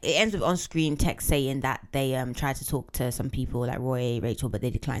 Okay, it ends with on-screen text saying that they tried to talk to some people like Roy, Rachel, but they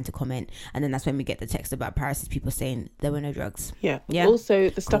declined to comment. And then that's when we get the text about Paris's people saying there were no drugs. Yeah. Also,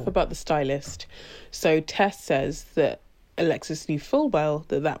 the stuff about the stylist. So Tess says that Alexis knew full well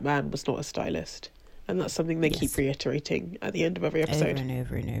that man was not a stylist, and that's something they keep reiterating at the end of every episode, over and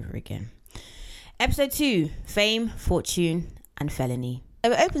over and over again. Episode 2: Fame, Fortune, and Felony.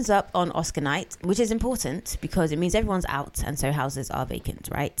 So it opens up on Oscar night, which is important because it means everyone's out and so houses are vacant,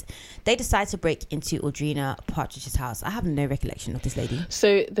 right? They decide to break into Audrina Partridge's house. I have no recollection of this lady.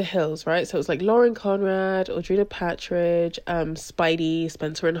 So the Hills, right? So it was like Lauren Conrad, Audrina Partridge, Spidey,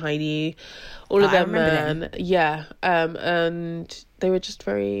 Spencer and Heidi, all of them, man. Yeah. And they were just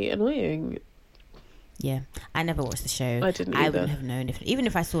very annoying. Yeah, I never watched the show. I didn't either. I wouldn't have known. Even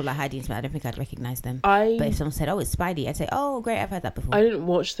if I saw like Heidi and Spidey, I don't think I'd recognise them. But if someone said, oh, it's Spidey, I'd say, oh, great, I've heard that before. I didn't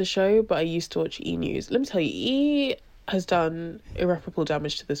watch the show, but I used to watch E! News. Let me tell you, E! has done irreparable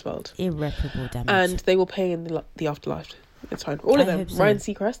damage to this world. Irreparable damage. And they will pay in the afterlife. It's fine. All of them. So. Ryan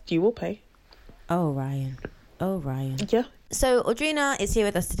Seacrest, you will pay. Oh, Ryan. Yeah. So Audrina is here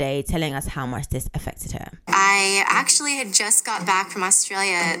with us today telling us how much this affected her. I actually had just got back from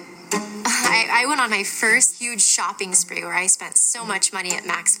Australia. I went on my first huge shopping spree where I spent so much money at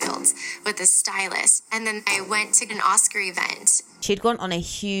Maxfield's with a stylist. And then I went to an Oscar event. She'd gone on a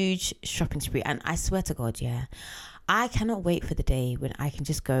huge shopping spree, and I swear to God, yeah, I cannot wait for the day when I can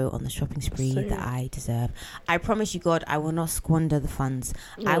just go on the shopping spree that I deserve. I promise you, God, I will not squander the funds.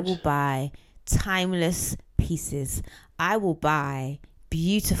 Lord. I will buy timeless pieces. I will buy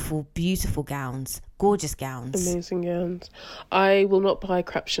beautiful, beautiful gowns, gorgeous gowns. Amazing gowns. I will not buy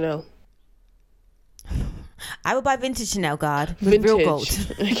crap Chanel. I will buy vintage Chanel, guard, with real gold.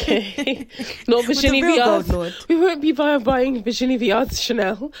 Okay. Not With the Virginie real gold, Viard. Lord. We won't be buying Virginie Viard's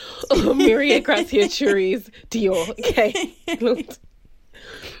Chanel or Maria Grazia Chiuri's Dior. Okay. Lord.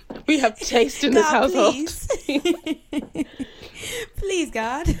 We have taste in this household. Please,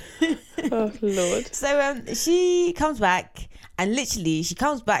 God. Oh, Lord. So she comes back, and literally she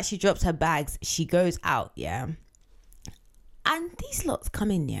comes back, she drops her bags, she goes out, yeah. And these lots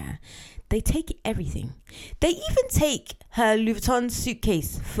come in, yeah. They take everything. They even take her Louis Vuitton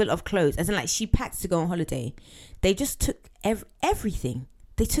suitcase full of clothes, as in like she packs to go on holiday. They just took everything.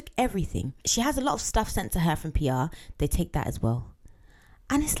 They took everything. She has a lot of stuff sent to her from PR. They take that as well.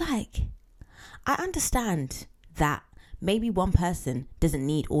 And it's like, I understand that maybe one person doesn't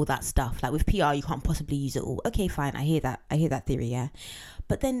need all that stuff. Like with PR, you can't possibly use it all. Okay, fine. I hear that theory, yeah.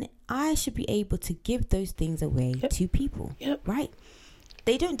 But then I should be able to give those things away to people, right?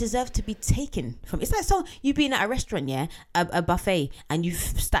 They don't deserve to be taken from. It's like so you being at a restaurant, yeah, a buffet, and you've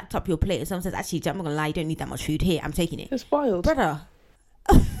stacked up your plate, and someone says, "Actually, I'm not gonna lie, you don't need that much food. Here, I'm taking it." It's wild, brother.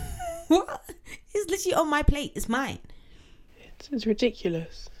 What? It's literally on my plate. It's mine. It's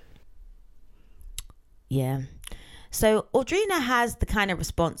ridiculous. Yeah. So Audrina has the kind of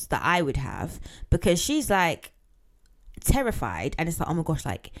response that I would have, because she's like terrified, and it's like, oh my gosh,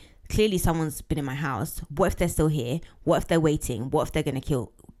 like clearly someone's been in my house. What if they're still here? What if they're waiting? What if they're gonna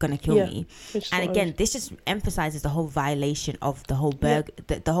kill me? And again, this just emphasizes the whole violation of the whole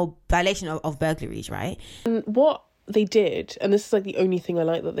the whole violation of burglaries, right? And what they did, and this is like the only thing I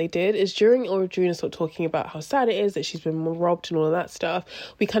like that they did, is during Audrina sort of talking about how sad it is that she's been robbed and all of that stuff,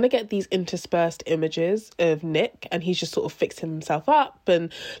 we kind of get these interspersed images of Nick, and he's just sort of fixing himself up,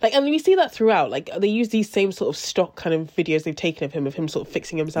 and we see that throughout. Like they use these same sort of stock kind of videos they've taken of him sort of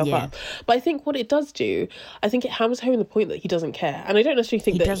fixing himself up. But I think what it does do, I think it hammers home the point that he doesn't care, and I don't necessarily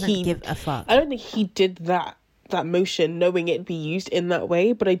think he give a fuck. I don't think he did that motion knowing it'd be used in that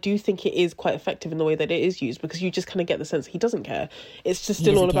way, but I do think it is quite effective in the way that it is used, because you just kind of get the sense he doesn't care. It's just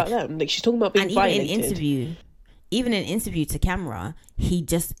still all about them. Like she's talking about being violated. Even in interview to camera,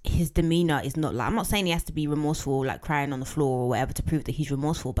 his demeanor is not like, I'm not saying he has to be remorseful, like crying on the floor or whatever to prove that he's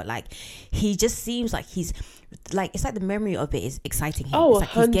remorseful, but like he just seems like he's like, it's like the memory of it is exciting him. Oh,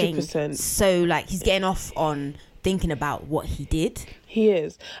 it's like 100%. So like he's getting off on thinking about what he did. He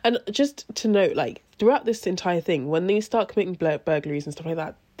is. And just to note, like throughout this entire thing, when they start committing burglaries and stuff like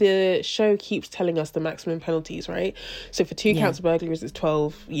that, the show keeps telling us the maximum penalties, right? So for 2 counts of burglaries, it's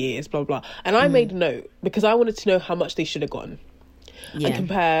 12 years, blah, blah. And I made a note because I wanted to know how much they should have gotten and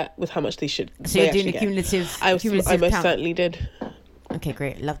compare with how much they should. So you're doing a cumulative I most count. certainly did. Okay,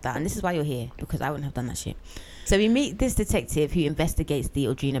 great. Love that. And this is why you're here, because I wouldn't have done that shit. So we meet this detective who investigates the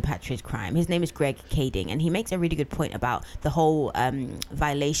Audrina Patridge crime. His name is Greg Kading, and he makes a really good point about the whole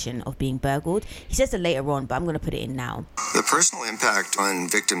violation of being burgled. He says it later on, but I'm going to put it in now. The personal impact on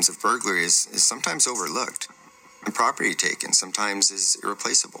victims of burglary is sometimes overlooked. And property taken sometimes is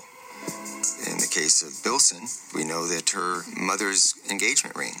irreplaceable. In the case of Bilson, we know that her mother's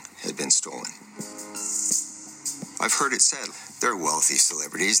engagement ring had been stolen. I've heard it said, they're wealthy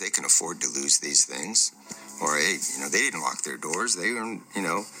celebrities, they can afford to lose these things. Or, hey, they didn't lock their doors. They were,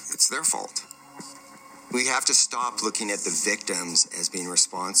 it's their fault. We have to stop looking at the victims as being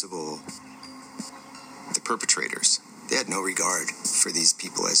responsible. The perpetrators, they had no regard for these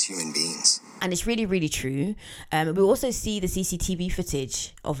people as human beings. And it's really, really true. We also see the CCTV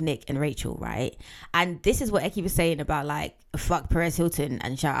footage of Nick and Rachel, right? And this is what Eki was saying about, like, fuck Perez Hilton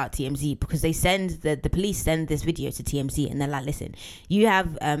and shout out TMZ, because they send, the police send this video to TMZ and they're like, listen, you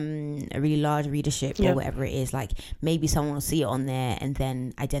have a really large readership or whatever it is. Like, maybe someone will see it on there and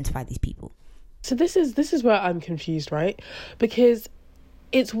then identify these people. So this is where I'm confused, right? Because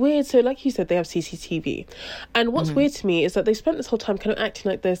it's weird. So like you said, they have CCTV. And what's weird to me is that they spent this whole time kind of acting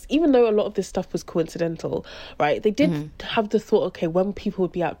like this, even though a lot of this stuff was coincidental, right? They did have the thought, okay, when people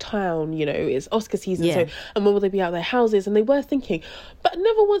would be out of town, it's Oscar season, so, and when will they be out of their houses? And they were thinking, but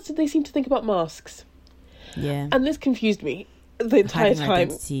never once did they seem to think about masks. Yeah. And this confused me the entire time.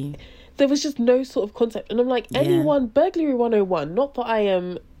 Identity. There was just no sort of concept. And I'm like, anyone, burglary 101, not that I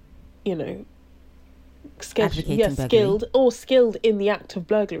am, skilled in the act of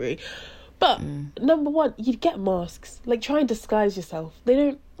burglary, but number one, you'd get masks. Like, try and disguise yourself.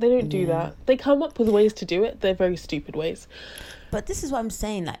 They don't do that. They come up with ways to do it. They're very stupid ways. But this is what I'm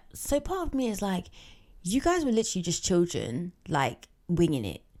saying, like, so part of me is like, you guys were literally just children, like, winging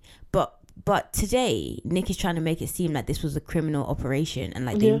it. But But today, Nick is trying to make it seem like this was a criminal operation and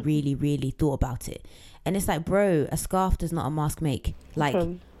like they really, really thought about it. And it's like, bro, a scarf does not a mask make. Like,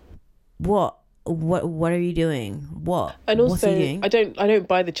 what are you doing? And also, what's he doing? I don't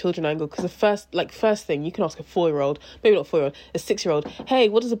buy the children angle, because the first thing you can ask a 4-year-old, maybe not 4-year-old, a 6-year-old, hey,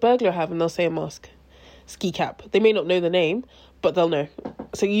 what does a burglar have? And they'll say a mask, ski cap. They may not know the name, but they'll know.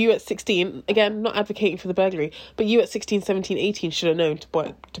 So you at 16, again, not advocating for the burglary, but you at 16, 17, 18 should have known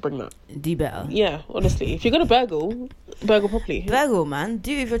to bring that. Do better. Yeah, honestly, if you're gonna burgle properly. Burgle, man.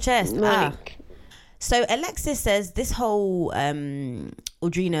 Do it with your chest. Like, So Alexis says this whole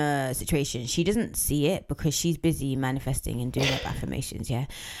Audrina situation, she doesn't see it because she's busy manifesting and doing up affirmations, yeah?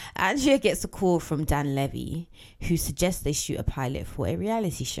 Andrea gets a call from Dan Levy, who suggests they shoot a pilot for a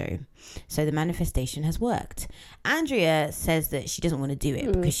reality show. So the manifestation has worked. Andrea says that she doesn't want to do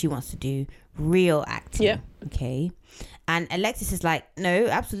it because she wants to do real acting. Yeah. Okay. And Alexis is like, no,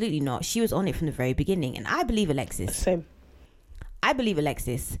 absolutely not. She was on it from the very beginning. And I believe Alexis. same. I believe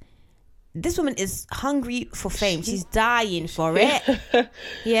Alexis. This woman is hungry for fame. She's dying for it.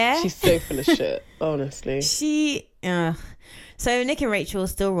 Yeah. She's so full of shit, honestly. So Nick and Rachel are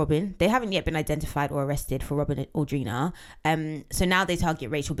still robbing. They haven't yet been identified or arrested for robbing Audrina. So now they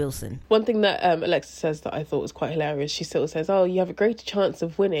target Rachel Bilson. One thing that Alexa says that I thought was quite hilarious, she sort of says, oh, you have a greater chance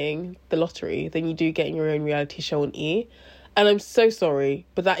of winning the lottery than you do getting your own reality show on E! And I'm so sorry,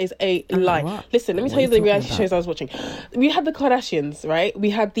 but that is a lie. What? Listen, let me tell you the reality shows I was watching. We had the Kardashians, right? We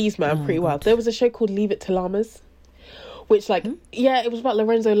had these man pretty well. There was a show called Leave It to Lamas, which it was about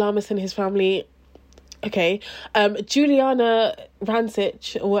Lorenzo Lamas and his family. Okay. Juliana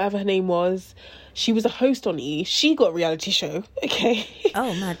Rancic, or whatever her name was, she was a host on E! She got a reality show. Okay.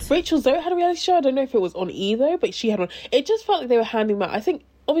 Oh, mad. Rachel Zoe had a reality show. I don't know if it was on E! though, but she had one. It just felt like they were handing them out. I think,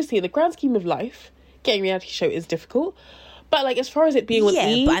 obviously, in the grand scheme of life, getting a reality show is difficult. But like, as far as it being on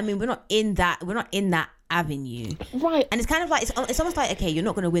E! but I mean, we're not in that avenue, right? And it's kind of like it's almost like, okay, you're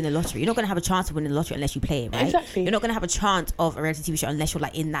not going to win the lottery. You're not going to have a chance of winning the lottery unless you play it, right? Exactly. You're not going to have a chance of a reality TV show unless you're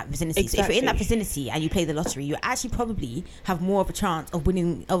like in that vicinity. Exactly. So if you're in that vicinity and you play the lottery, you actually probably have more of a chance of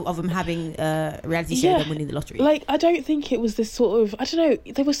winning of them having a reality show than winning the lottery. Like, I don't think it was this sort of, I don't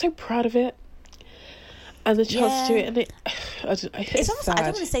know, they were so proud of it and the chance to do it, and it's almost sad. I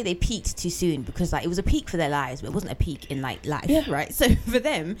don't want to say they peaked too soon, because like it was a peak for their lives, but it wasn't a peak in like life, right? So for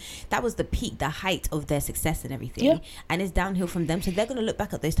them, that was the peak, the height of their success and everything, and it's downhill from them. So they're going to look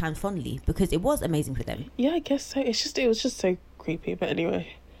back at those times fondly because it was amazing for them. Yeah, I guess so. It was just so creepy, but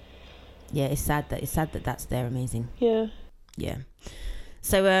anyway. Yeah, it's sad that that's their amazing. Yeah.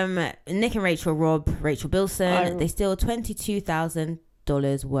 So Nick and Rachel rob Rachel Bilson. They steal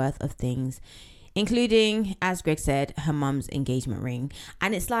 $22,000 worth of things, including, as Greg said, her mum's engagement ring.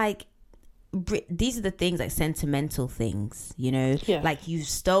 And it's like, these are the things, like sentimental things, you know? Like, you've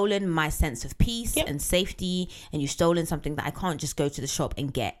stolen my sense of peace and safety, and you've stolen something that I can't just go to the shop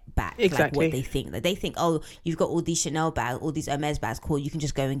and get back. Exactly. Like what they think. Like, they think, oh, you've got all these Chanel bags, all these Hermes bags, cool, you can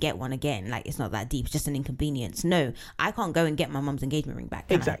just go and get one again. Like, it's not that deep, it's just an inconvenience. No, I can't go and get my mum's engagement ring back.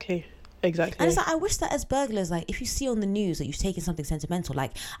 Exactly. And it's like, I wish that as burglars, like, if you see on the news that you've taken something sentimental,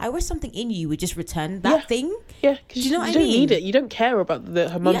 like, I wish something in you would just return that thing. Yeah, because you don't need it. You don't care about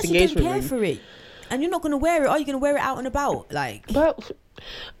her mum's engagement ring. You don't care for it. And you're not going to wear it. Are you going to wear it out and about? Like, well,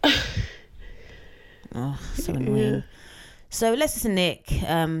 so annoying. Yeah. So Alexis and Nick,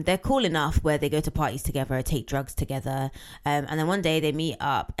 they're cool enough where they go to parties together, take drugs together, and then one day they meet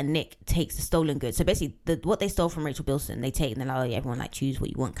up and Nick takes the stolen goods. So basically, what they stole from Rachel Bilson, they take and they're like, oh yeah, everyone like choose what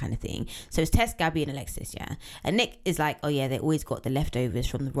you want kind of thing. So it's Tess, Gabby and Alexis, yeah. And Nick is like, oh yeah, they always got the leftovers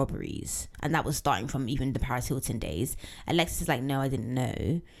from the robberies. And that was starting from even the Paris Hilton days. Alexis is like, no, I didn't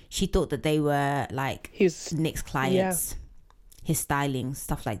know. She thought that they were like Nick's clients, his styling,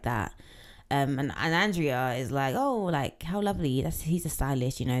 stuff like that. And Andrea is like, oh, like, how lovely. He's a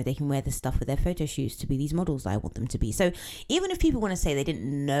stylist, you know, they can wear this stuff with their photo shoots to be these models I want them to be. So even if people want to say they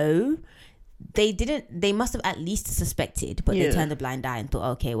didn't know, they must have at least suspected, but they turned a blind eye and thought,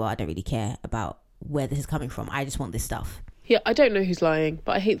 okay, well, I don't really care about where this is coming from. I just want this stuff. Yeah, I don't know who's lying,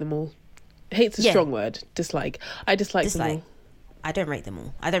 but I hate them all. Hate's a strong word. Dislike. I dislike them all. I don't rate them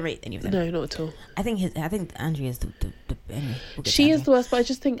all. I don't rate any of them. No, not at all. I think Andrea's the anyway, she is the worst, but I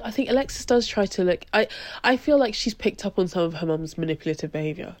think Alexis does try to look. I feel like she's picked up on some of her mum's manipulative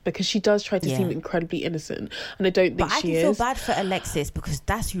behaviour, because she does try to seem incredibly innocent, and I don't think but she is. I can feel bad for Alexis because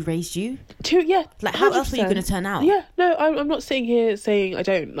that's who raised you. Like, 100%. how else were you going to turn out? Yeah, no, I'm not sitting here saying I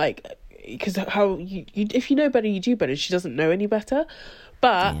don't, like, because how you if you know better, you do better. She doesn't know any better.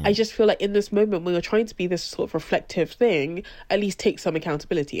 But I just feel like in this moment when you're trying to be this sort of reflective thing, at least take some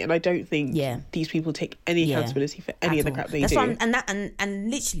accountability. And I don't think these people take any accountability for any of the crap they do.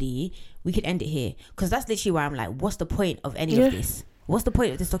 And literally, we could end it here, because that's literally where I'm like, what's the point of any of this? What's the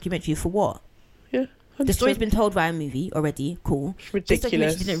point of this documentary? For what? Yeah. 100%. The story's been told by a movie already. Cool. It's ridiculous. This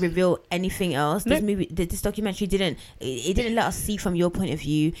documentary didn't reveal anything else. This documentary didn't let us see from your point of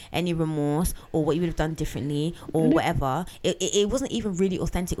view any remorse or what you would have done differently or whatever. It wasn't even really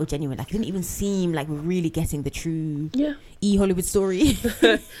authentic or genuine. Like, it didn't even seem like we're really getting the true Hollywood story.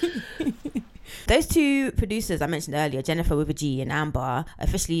 Those two producers I mentioned earlier, Jennifer with a G and Amber,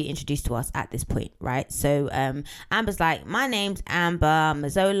 officially introduced to us at this point, right? So Amber's like, my name's Amber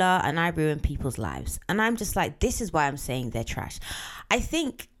Mazzola and I ruin people's lives. And I'm just like, this is why I'm saying they're trash. I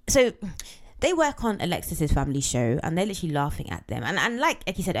think, so they work on Alexis's family show and they're literally laughing at them. And like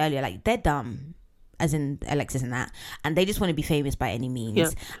you said earlier, like, they're dumb, as in Alexis and that. And they just want to be famous by any means. Yeah.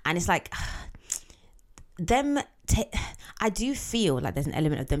 And it's like, I do feel like there's an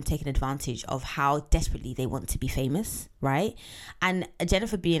element of them taking advantage of how desperately they want to be famous, right? And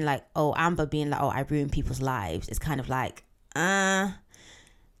Jennifer being like, oh, Amber being like, oh, I ruin people's lives. It's kind of like,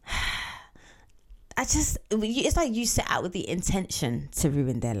 it's like you set out with the intention to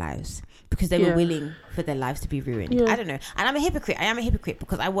ruin their lives because they were willing for their lives to be ruined. I don't know. And I'm a hypocrite. I am a hypocrite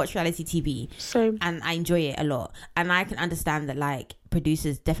because I watch reality TV. Same. And I enjoy it a lot. And I can understand that, like,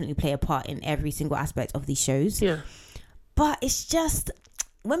 producers definitely play a part in every single aspect of these shows. Yeah. But it's just,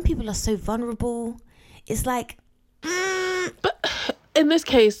 when people are so vulnerable, it's like... But in this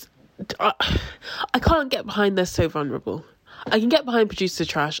case, I can't get behind they're so vulnerable. I can get behind producer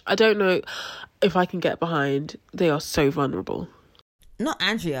trash. I don't know if I can get behind they are so vulnerable. Not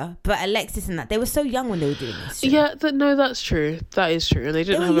Andrea, but Alexis and that. They were so young when they were doing this. Yeah, no, that's true. That is true. And they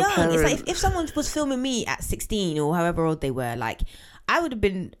didn't have a parent. It's like if someone was filming me at 16 or however old they were, like, I would have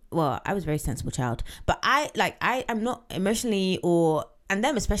been, well, I was a very sensible child, but I am not emotionally and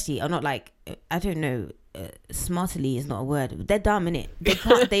them especially are not like, I don't know, smartly is not a word. They're dumb, innit? They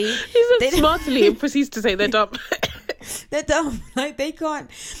can't, he said smartly and proceeds to say they're dumb. They're dumb. Like, they can't,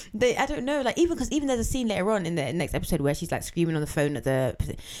 I don't know, like, even there's a scene later on in the next episode where she's like screaming on the phone at the,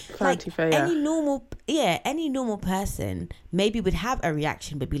 like, any normal person maybe would have a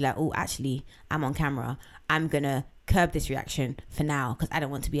reaction but be like, oh, actually, I'm on camera, I'm gonna curb this reaction for now because I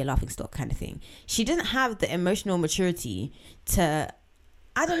don't want to be a laughingstock kind of thing. She doesn't have the emotional maturity to,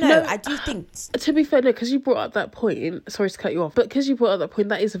 I don't know. No, I do think... To be fair, no, because you brought up that point, sorry to cut you off, but because you brought up that point,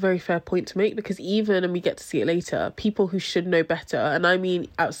 that is a very fair point to make, because even, and we get to see it later, people who should know better, and I mean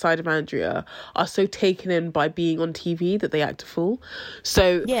outside of Andrea, are so taken in by being on TV that they act a fool.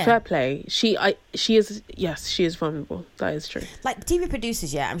 So, fair play. She is vulnerable. That is true. Like, TV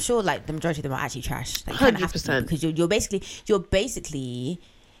producers, I'm sure, like, the majority of them are actually trash. Like, 100%. Because you're basically...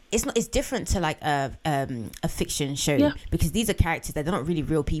 It's different to like a fiction show because these are characters that they're not really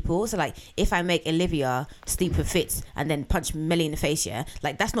real people. So like if I make Olivia sleep with Fitz and then punch Melly in the face,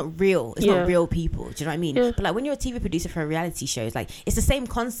 like that's not real. It's not real people. Do you know what I mean? But like when you're a TV producer for a reality show, it's like it's the same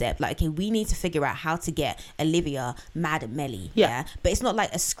concept. Like, okay, we need to figure out how to get Olivia mad at Melly. But it's not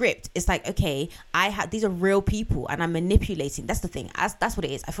like a script. It's like, okay, these are real people and I'm manipulating. That's the thing. That's what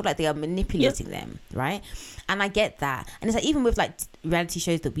it is. I feel like they are manipulating them, right? And I get that. And it's like even with like reality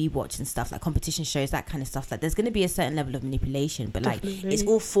shows that we watch and stuff, like competition shows, that kind of stuff, like there's going to be a certain level of manipulation, but like it's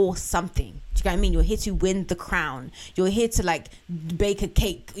all for something. Do you get what I mean? You're here to win the crown, you're here to like bake a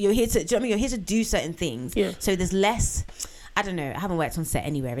cake, you're here to, do you know what I mean? You're here to do certain things. So there's less, I don't know, I haven't worked on set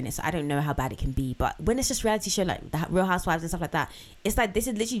anywhere in it, so I don't know how bad it can be, but when it's just reality show like the Real Housewives and stuff like that, it's like this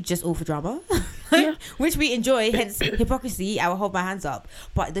is literally just all for drama. Which we enjoy, hence hypocrisy, I will hold my hands up.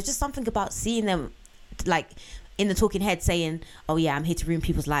 But there's just something about seeing them like in the talking head saying, oh yeah, I'm here to ruin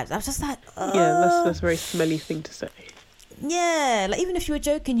people's lives. I was just like, that's a very smelly thing to say. Like even if you were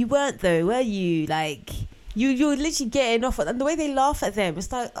joking, you weren't though, were you? Like you're literally getting off, and the way they laugh at them,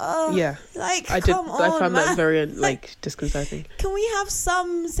 it's like, like I found that very like disconcerting. Can we have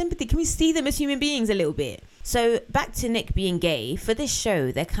some sympathy? Can we see them as human beings a little bit? So back to Nick being gay. For this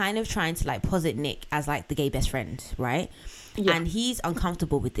show, they're kind of trying to like posit Nick as like the gay best friend, right? And he's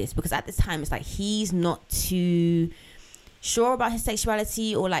uncomfortable with this because at this time it's like he's not too sure about his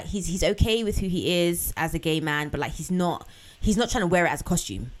sexuality, or like he's okay with who he is as a gay man, but like he's not trying to wear it as a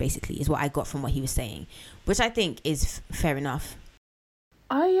costume, basically, is what I got from what he was saying, which I think is fair enough.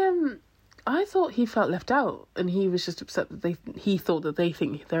 I thought he felt left out, and he was just upset that he thought that they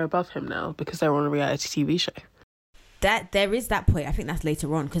think they're above him now because they're on a reality TV show. That there is that point. I think that's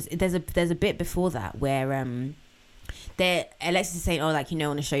later on because there's a bit before that where Alexis is saying, oh, like, you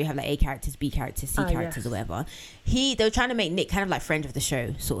know, on the show you have like A characters, B characters, C characters, or whatever. They were trying to make Nick kind of like friend of the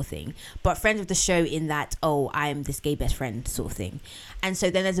show sort of thing, but friend of the show in that, oh, I'm this gay best friend sort of thing. And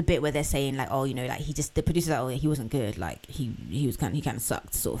so then there's a bit where they're saying like, oh, you know, like the producer's like, oh, he wasn't good, like he kind of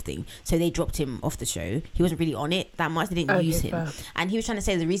sucked sort of thing. So they dropped him off the show. He wasn't really on it that much. They didn't use him. Fair. And he was trying to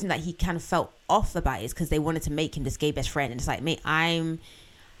say the reason that he kind of felt off about it is because they wanted to make him this gay best friend. And it's like, mate, I'm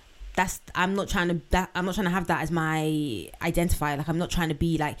not trying to have that as my identifier. Like, I'm not trying to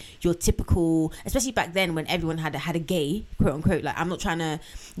be like your typical, especially back then when everyone had a gay, quote unquote. Like, I'm not trying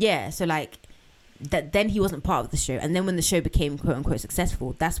to, so like that. Then he wasn't part of the show, and then when the show became quote unquote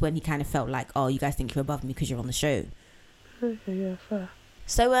successful, that's when he kind of felt like, oh, you guys think you're above me because you're on the show. Okay, yeah, fair.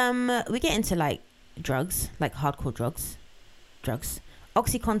 So we get into like drugs, like hardcore drugs,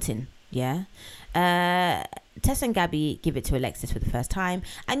 OxyContin, yeah. Tess and Gabby give it to Alexis for the first time,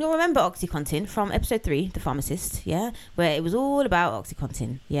 and you'll remember OxyContin from episode 3, The Pharmacist, yeah, where it was all about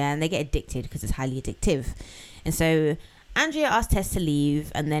OxyContin, yeah, and they get addicted because it's highly addictive. And so Andrea asks Tess to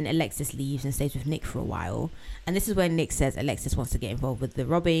leave, and then Alexis leaves and stays with Nick for a while. And this is when Nick says Alexis wants to get involved with the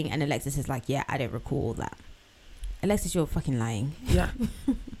robbing, and Alexis is like, yeah, I don't recall all that. Alexis, you're fucking lying. Yeah.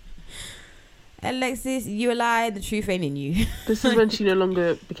 Alexis, you a lie, the truth ain't in you. This is when she no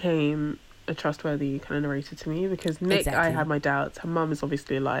longer became a trustworthy kind of narrator to me, because Nick, exactly. I had my doubts. Her mum is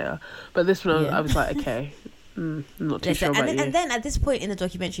obviously a liar, but this one I was like, okay, I'm not too sure about you. And then at this point in the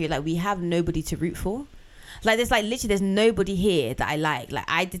documentary, like, we have nobody to root for. Like, there's like literally there's nobody here that I like. Like,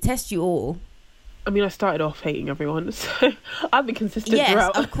 I detest you all. I mean, I started off hating everyone, so I've been consistent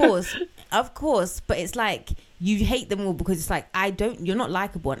throughout. Yes, of course, but it's like you hate them all because it's like you're not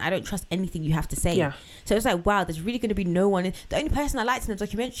likable, and I don't trust anything you have to say. Yeah. So it's like, wow, there's really going to be no one. The only person I liked in the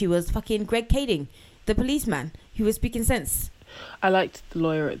documentary was fucking Greg Kading, the policeman who was speaking sense. I liked the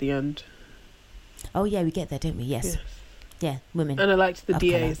lawyer at the end. Oh yeah, we get there, don't we? Yes. Yeah, women. And I liked the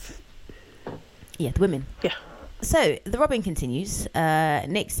DAs. Yeah, the women. Yeah. So the robbing continues.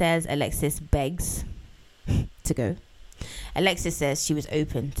 Nick says Alexis begs to go. Alexis says she was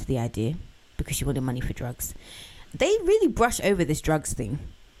open to the idea because she wanted money for drugs. They really brush over this drugs thing.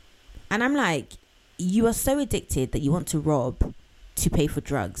 And I'm like, you are so addicted that you want to rob to pay for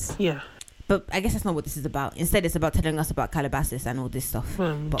drugs. Yeah. But I guess that's not what this is about. Instead, it's about telling us about Calabasas and all this stuff.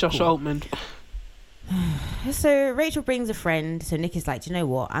 Josh Altman. So Rachel brings a friend. So Nick is like, do you know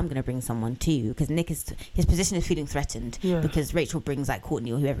what? I'm going to bring someone too. Because his position is feeling threatened. Yeah. Because Rachel brings like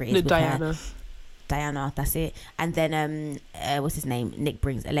Courtney or whoever it is. With Diana, that's it. And then what's his name? Nick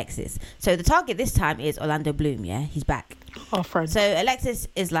brings Alexis. So the target this time is Orlando Bloom. Yeah, he's back. Our friend. So Alexis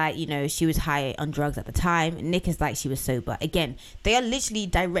is like, you know, she was high on drugs at the time. Nick is like, she was sober. Again, they are literally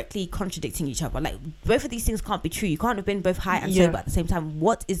directly contradicting each other. Like, both of these things can't be true. You can't have been both high and sober at the same time.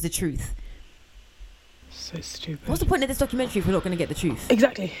 What is the truth? So stupid. What's the point of this documentary if we're not going to get the truth?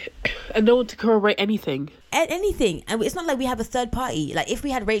 Exactly. And no one to corroborate anything. Anything. And it's not like we have a third party. Like, if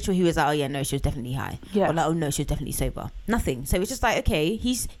we had Rachel who was like, oh yeah, no, she was definitely high. Yeah. Or like, oh no, she was definitely sober. Nothing. So it's just like, okay,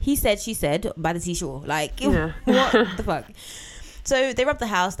 he said, she said, by the seashore. Like, what the fuck? So they rob the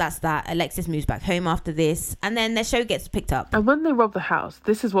house. That's that. Alexis moves back home after this, and then their show gets picked up. And when they rob the house,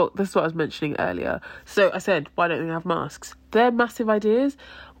 this is what I was mentioning earlier. So I said, why don't they have masks? Their massive ideas: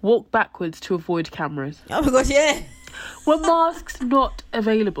 walk backwards to avoid cameras. Oh my god, yeah. Were masks not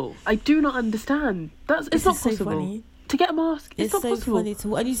available? I do not understand. It's not possible. So funny. To get a mask, it's not so possible. Funny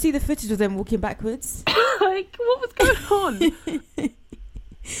and you see the footage of them walking backwards. Like, what was going on?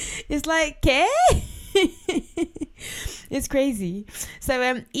 It's like, okay. It's crazy.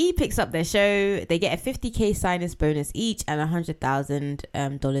 So E picks up their show. They get a $50,000 sign-ins bonus each and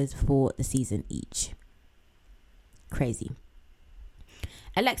 $100,000 for the season each. Crazy.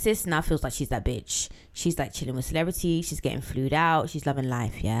 Alexis now feels like she's that bitch. She's like chilling with celebrities. She's getting flued out. She's loving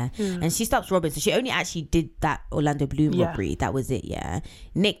life, yeah. And she stops robbing. So she only actually did that Orlando Bloom robbery. That was it, yeah.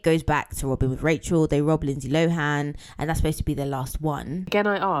 Nick goes back to robbing with Rachel. They rob Lindsay Lohan, and that's supposed to be their last one. Again,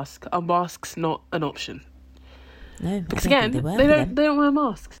 I ask, are masks not an option? No, because again, they don't wear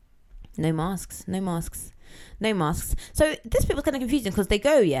masks. No masks. So this bit was kind of confusing because they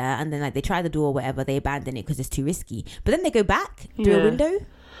go, and then like they try the door or whatever, they abandon it because it's too risky. But then they go back through a window.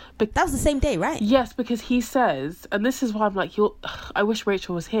 But that was the same day, right? Yes, because he says, and this is why I'm like, I wish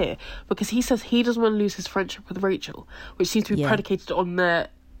Rachel was here, because he says he doesn't want to lose his friendship with Rachel, which seems to be predicated on their,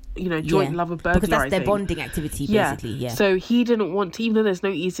 joint love of burglarizing. Because that's their bonding activity, basically. Yeah. So he didn't want to, even though there's no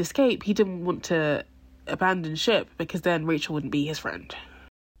easy escape, he didn't want to abandon ship because then Rachel wouldn't be his friend.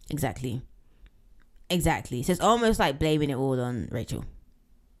 Exactly. So it's almost like blaming it all on Rachel.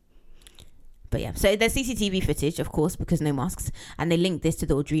 But yeah, so there's CCTV footage, of course, because no masks, and they link this to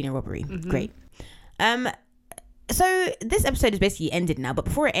the Audrina robbery. Great. So this episode is basically ended now, but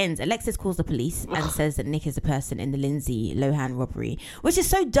before it ends, Alexis calls the police and says that Nick is the person in the Lindsay Lohan robbery, which is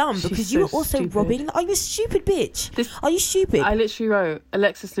so dumb because you were also stupid. robbing. Are you a stupid bitch? Are you stupid? I literally wrote,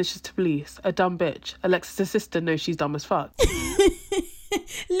 Alexis snitches to police, a dumb bitch. Alexis' sister knows she's dumb as fuck.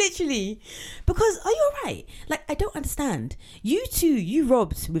 Literally. Because are you alright? Like, I don't understand. You two, you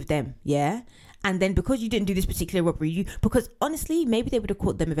robbed with them, yeah? And then because you didn't do this particular robbery, because honestly, maybe they would have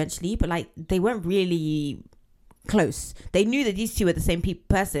caught them eventually, but like they weren't really close. They knew that these two were the same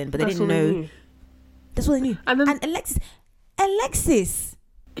person, but they didn't know. That's all they knew. And Alexis,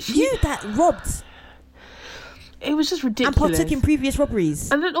 you that robbed. It was just ridiculous. And partook in previous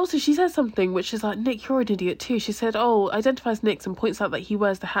robberies. And then also she says something which is like, Nick, you're an idiot too. She said, identifies Nick's and points out that he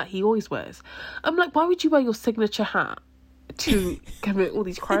wears the hat he always wears. I'm like, why would you wear your signature hat to commit all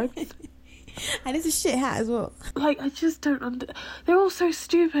these crimes? And it's a shit hat as well. Like, I just don't they're all so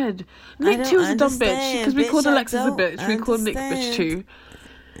stupid. Nick too was a dumb bitch because we called Alexis a bitch. We called Nick a bitch too.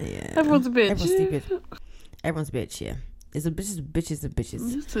 Yeah, everyone's a bitch. Everyone's stupid. Everyone's a bitch. Yeah, it's a bitches.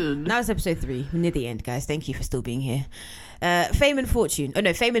 Listen. Now it's episode 3. We're near the end, guys. Thank you for still being here. Fame and Fortune. Oh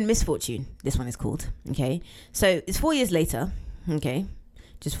no, Fame and Misfortune. This one is called. Okay, so it's 4 years later. Okay,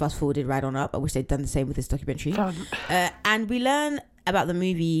 just fast forwarded right on up. I wish they'd done the same with this documentary. And we learn about the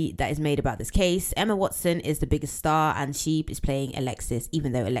movie that is made about this case. Emma Watson is the biggest star and she is playing Alexis,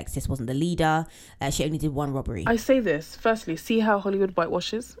 even though Alexis wasn't the leader. She only did one robbery. I say this, firstly, see how Hollywood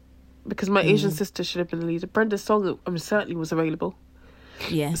whitewashes? Because my Asian sister should have been the leader. Brenda Song certainly was available.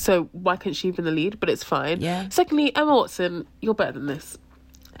 Yeah. So why couldn't she have been the lead? But it's fine. Yeah. Secondly, Emma Watson, you're better than this.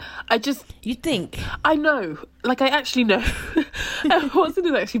 You think? I know. Like, I actually know. Emma Watson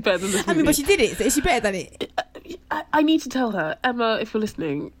is actually better than this movie. I mean, but she did it. So is she better than it? I need to tell her, Emma, if you're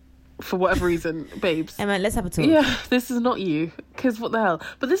listening, for whatever reason, babes. Emma, let's have a talk. Yeah, this is not you. Because what the hell?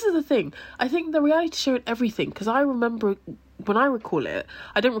 But this is the thing. I think the reality show and everything, because I remember when I recall it,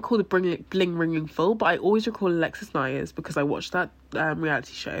 I don't recall the bling ring in full, but I always recall Alexis Nyers because I watched that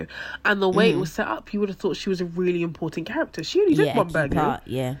reality show. And the way it was set up, you would have thought she was a really important character. She only did one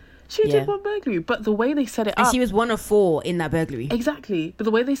burglary. She did one burglary, but the way they set it up... And she was one of 4 in that burglary. Exactly. But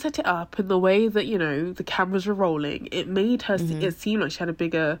the way they set it up and the way that, you know, the cameras were rolling, it made her it seem like she had a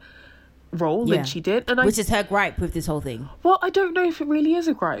bigger role than she did. And which is her gripe with this whole thing. Well, I don't know if it really is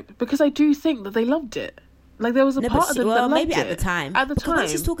a gripe, because I do think that they loved it. Like, there was a part of them that loved maybe it. at the time. Because when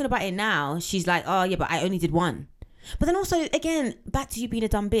she's talking about it now, she's like, oh, yeah, but I only did one. But then also, again, back to you being a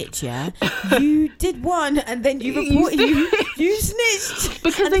dumb bitch, yeah? You did one and then you reported you snitched.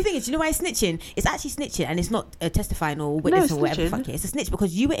 Because the thing is, you know why it's snitching? It's actually snitching and it's not testifying or witness or whatever the fuck it is. It's a snitch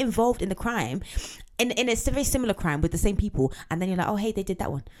because you were involved in the crime, in a very similar crime with the same people, and then you're like, oh, hey, they did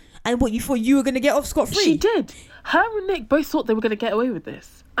that one. And what, you thought you were going to get off scot-free? She did. Her and Nick both thought they were going to get away with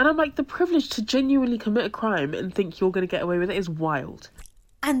this. And I'm like, the privilege to genuinely commit a crime and think you're going to get away with it is wild.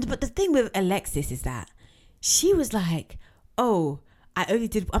 But the thing with Alexis is that she was like, oh, I only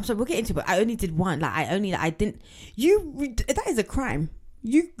did... I'm sorry, we'll get into it, but I only did one. Like, I didn't... That is a crime.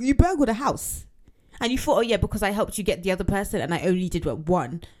 You burgled a house. And you thought, oh, yeah, because I helped you get the other person and I only did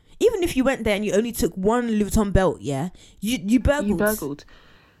one. Even if you went there and you only took one Louis Vuitton belt, yeah? You burgled. You burgled.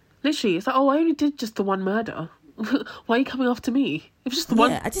 Literally, it's like, oh, I only did just the one murder. Why are you coming after me? It was just the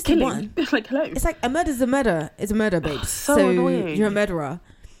one. I just killing. did one. It's like, hello. It's like a murder's a murder. It's a murder, babe. So annoying. You're a murderer.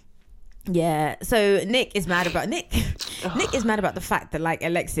 Yeah. So Nick is mad about Nick is mad about the fact that like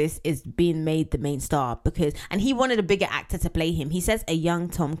Alexis is being made the main star and he wanted a bigger actor to play him. He says a young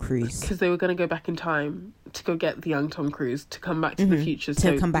Tom Cruise because they were going to go back in time to go get the young Tom Cruise to come back to the future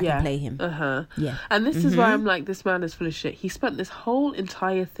to come back and play him. Yeah. And this is where I'm like, this man is full of shit. He spent this whole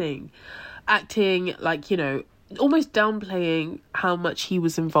entire thing acting like, you know, almost downplaying how much he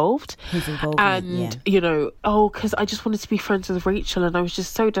was involved. And you know, because I just wanted to be friends with Rachel and I was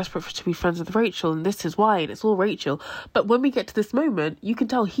just so desperate to be friends with Rachel and this is why and it's all Rachel. But when we get to this moment, you can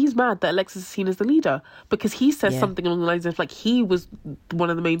tell he's mad that Alexis is seen as the leader because he says something along the lines of like he was one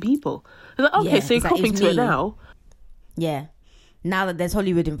of the main people. Like, okay, so you're copping to it now. Yeah. Now that there's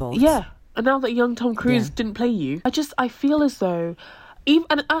Hollywood involved. Yeah. And now that young Tom Cruise didn't play you, I feel as though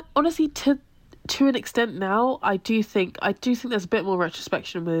honestly to an extent now, I do think there's a bit more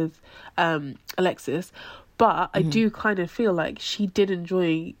retrospection with Alexis, but I do kind of feel like she did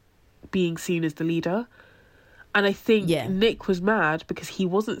enjoy being seen as the leader. And I think Nick was mad because he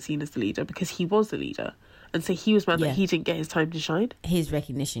wasn't seen as the leader, because he was the leader. And so he was mad that he didn't get his time to shine. His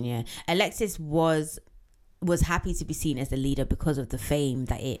recognition, yeah. Alexis was happy to be seen as the leader because of the fame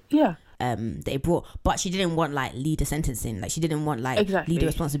that it that it brought, but she didn't want like leader sentencing, like she didn't want like leader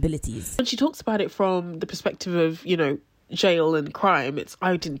responsibilities. And she talks about it from the perspective of, you know, jail and crime. It's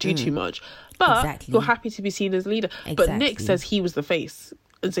I didn't do too much, but Exactly. you're happy to be seen as leader. But Nick Exactly. says he was the face,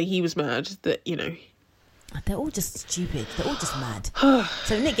 and so he was mad that They're all just stupid. They're all just mad.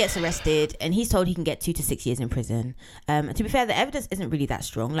 So Nick gets arrested and he's told he can get 2 to 6 years in prison. And to be fair, the evidence isn't really that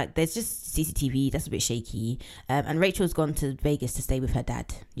strong. Like, there's just CCTV that's a bit shaky. And Rachel's gone to Vegas to stay with her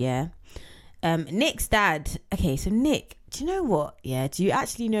dad. Yeah. Nick's dad. Okay, so Nick, do you know what? Yeah. Do you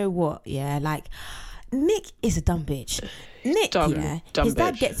actually know what? Yeah. Like, Nick is a dumb bitch. Nick, Dumb his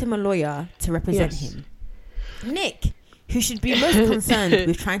dad bitch. gets him a lawyer to represent Yes. him. Nick, who should be most concerned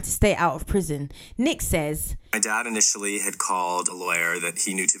with trying to stay out of prison. Nick says, My dad initially had called a lawyer that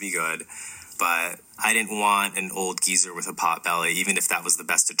he knew to be good, but I didn't want an old geezer with a pot belly, even if that was the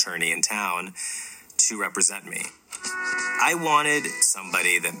best attorney in town, to represent me. I wanted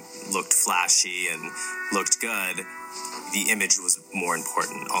somebody that looked flashy and looked good. The image was more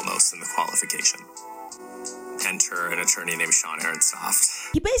important almost than the qualification. Enter an attorney named Sean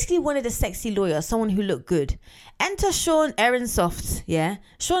Ehrensoft. he basically wanted a sexy lawyer, someone who looked good. Enter Sean Ehrensoft, yeah?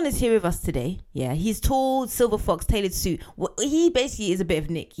 Sean is here with us today, yeah? He's tall, silver fox, tailored suit. He basically is a bit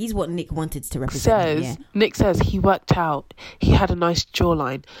of Nick. He's what Nick wanted to represent him, yeah? Nick says he worked out. He had a nice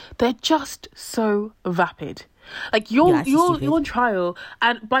jawline. They're just so vapid. Like you're actually stupid. on trial,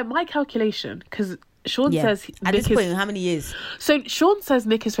 and by my calculation, because Sean Yeah. says At Nick this point, how many years? So Sean says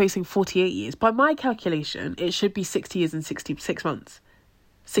Nick is facing 48 years. By my calculation, it should be 60 years and 66 months.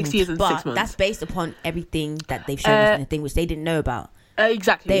 60 years and 6 But months. that's based upon everything that they've shown us in the thing, which they didn't know about.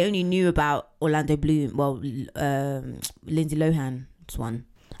 Exactly. They only knew about Orlando Bloom, Lindsay Lohan's one.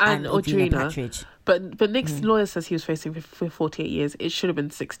 And Audrina. Patridge. But Nick's lawyer says he was facing for 48 years. It should have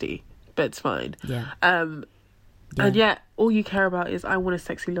been 60, but it's fine. Yeah. And yet, all you care about is, I want a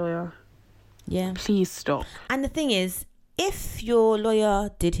sexy lawyer. Yeah. Please stop. And the thing is, if your lawyer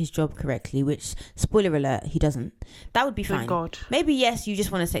did his job correctly, which, spoiler alert, he doesn't, that would be fine. Thank God. Maybe, yes, you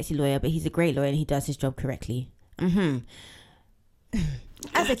just want a sexy lawyer, but he's a great lawyer and he does his job correctly. As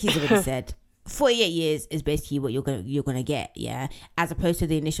Aki's already said, 48 years is basically what you're gonna get, yeah? As opposed to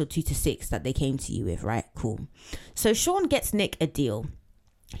the initial 2 to 6 that they came to you with, right? Cool. So Sean gets Nick a deal.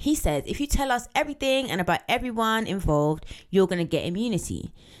 He says, if you tell us everything and about everyone involved, you're going to get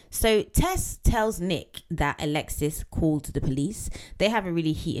immunity. So Tess tells Nick that Alexis called the police. They have a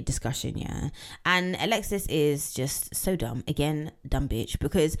really heated discussion, yeah. And Alexis is just so dumb. Again, dumb bitch.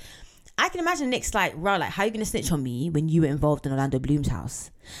 Because I can imagine Nick's like, right, like, how are you going to snitch on me when you were involved in Orlando Bloom's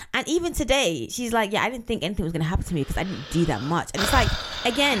house? And even today, she's like, yeah, I didn't think anything was going to happen to me because I didn't do that much. And it's like,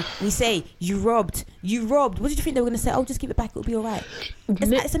 again, we say, you robbed. What did you think they were going to say? Oh, just give it back. It'll be all right.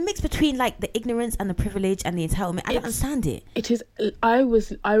 It's a mix between like the ignorance and the privilege and the entitlement. I don't understand it. It is. I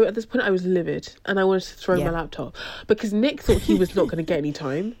at this point I was livid and I wanted to throw my laptop because Nick thought he was not going to get any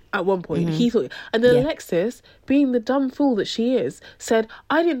time at one point. He thought, and then Alexis, being the dumb fool that she is, said,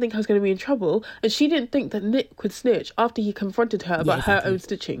 I didn't think I was going to be in trouble, and she didn't think that Nick would snitch after he confronted her about her own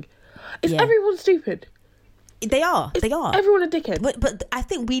stitching. Is everyone stupid? They are. They are. Everyone a dickhead. But I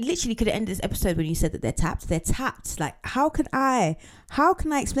think we literally could have ended this episode when you said that they're tapped. They're tapped. Like, how can I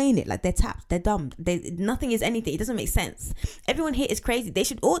explain it? Like, they're tapped. They're dumb. Nothing is anything. It doesn't make sense. Everyone here is crazy. They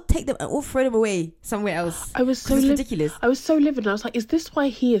should all take them, all throw them away somewhere else. I was so ridiculous. I was so livid. And I was like, is this why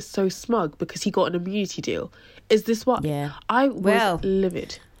he is so smug? Because he got an immunity deal? Is this what? Yeah. I was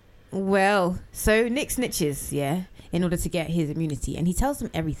livid. Well, so Nick snitches, yeah, in order to get his immunity, and he tells them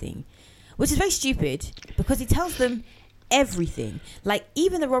everything, which is very stupid because he tells them everything, like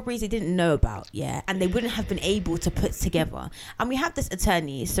even the robberies they didn't know about, yeah, and they wouldn't have been able to put together. And we have this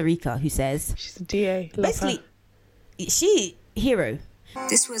attorney, Sarika, who says She's a DA. Love basically her. she hero.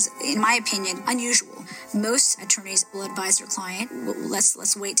 This was, in my opinion, unusual. Most attorneys will advise their client,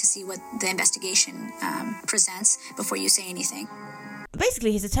 let's wait to see what the investigation presents before you say anything.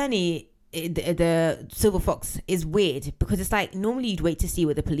 Basically, his attorney, the Silver Fox, is weird because it's like normally you'd wait to see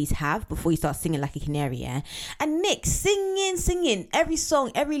what the police have before you start singing like a canary, yeah. And Nick singing every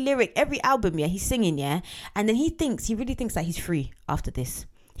song, every lyric, every album, yeah. He's singing, yeah. And then he really thinks that he's free after this.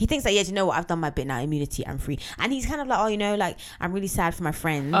 He thinks that, yeah, you know what, I've done my bit now, immunity, I'm free. And he's kind of like, oh, you know, like, I'm really sad for my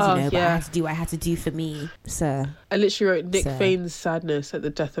friends, but I had to do what I had to do for me, sir. I literally wrote Nick feigns sadness at the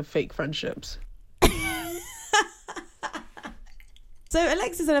death of fake friendships. So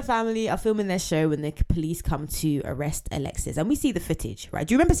Alexis and her family are filming their show when the police come to arrest Alexis. And we see the footage, right?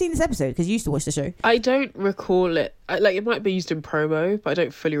 Do you remember seeing this episode? Because you used to watch the show. I don't recall it. Like, it might be used in promo, but I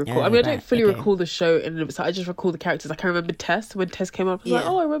don't fully recall. I don't fully recall the show in and of itself. I just recall the characters. I can remember Tess. When Tess came up, I was like,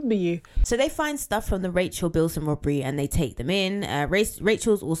 oh, I remember you. So they find stuff from the Rachel Bilson robbery and they take them in.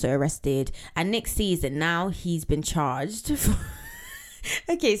 Rachel's also arrested. And Nick sees that now he's been charged.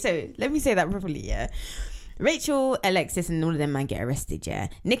 Okay, so let me say that properly, yeah. Rachel, Alexis, and all of them man get arrested, yeah.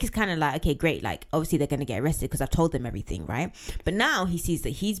 Nick is kind of like, okay, great, like, obviously they're going to get arrested because I've told them everything, right? But now he sees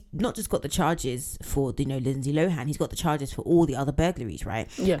that he's not just got the charges for, you know, Lindsay Lohan, he's got the charges for all the other burglaries, right?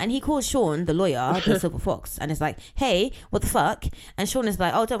 Yeah. And he calls Sean, the lawyer, the Silver Fox, and is like, hey, what the fuck? And Sean is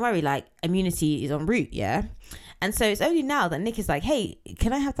like, oh, don't worry, like, immunity is en route, yeah? And so it's only now that Nick is like, hey,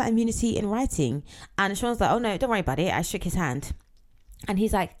 can I have that immunity in writing? And Sean's like, oh no, don't worry about it. I shook his hand. And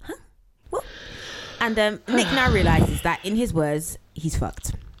he's like, huh? What? And Nick now realizes that, in his words, he's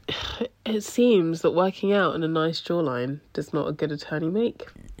fucked. It seems that working out in a nice jawline does not a good attorney make.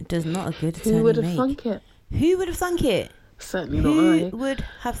 It does not a good attorney Who would have make. thunk it? Who would have thunk it? Certainly not Who I. would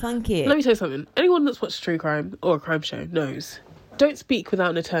have thunk it? Let me tell you something. Anyone that's watched true crime or a crime show knows. Don't speak without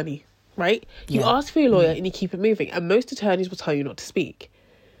an attorney, right? You Yeah. ask for your lawyer and you keep it moving. And most attorneys will tell you not to speak.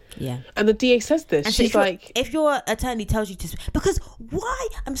 Yeah. And the DA says this. And so She's like... if your attorney tells you to, because why?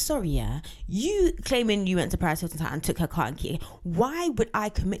 I'm sorry, yeah. You claiming you went to Paris Hilton's house and took her car and key. Why would I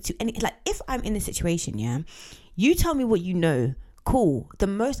commit to any? Like, if I'm in this situation, yeah, you tell me what you know. Cool. The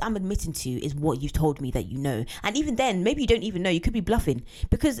most I'm admitting to is what you've told me that you know. And even then, maybe you don't even know. You could be bluffing.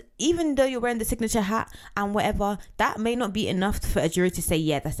 Because even though you're wearing the signature hat and whatever, that may not be enough for a jury to say,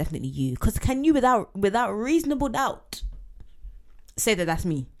 yeah, that's definitely you. Because can you, without reasonable doubt, say that that's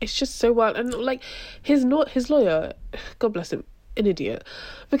me? It's just so wild. And like his lawyer, God bless him, an idiot,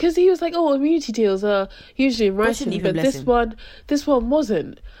 because he was like, oh, immunity deals are usually in writing, even but bless this one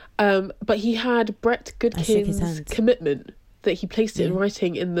wasn't. But he had Brett shook his Goodkin's hand. commitment that he placed it in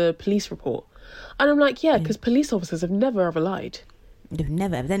writing in the police report. And I'm like, yeah, because police officers have never ever lied. They've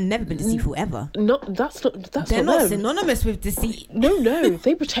never been deceitful ever. They're not them. Synonymous with deceit. No,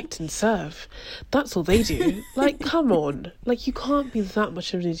 they protect and serve. That's all they do. Like, come on. Like, you can't be that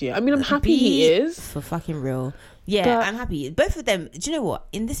much of an idiot. I mean, I'm happy he is. For fucking real. Yeah, But- I'm happy. Both of them, do you know what?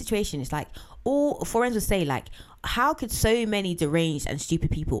 In this situation, it's like, all foreigners will say, like, how could so many deranged and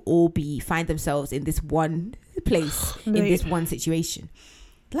stupid people all find themselves in this one place, in Mate. this one situation?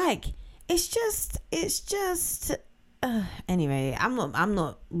 Like, it's just anyway, I'm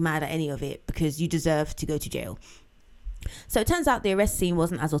not mad at any of it, because you deserve to go to jail. So it turns out the arrest scene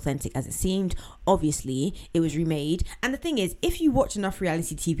wasn't as authentic as it seemed. Obviously, it was remade. And the thing is, if you watch enough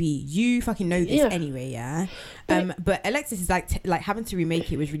reality TV, you fucking know this anyway, yeah? But Alexis is like having to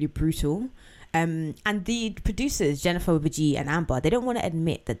remake it was really brutal. And the producers, Jennifer Wibbergy and Amber, they don't want to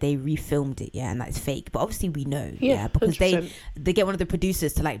admit that they refilmed it, yeah, and that it's fake. But obviously we know, yeah, because 100%. they get one of the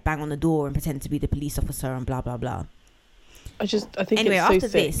producers to like bang on the door and pretend to be the police officer and blah, blah, blah. I think Anyway, it's so after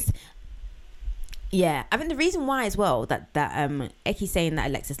sick. this, yeah, I think the reason why as well that Eki saying that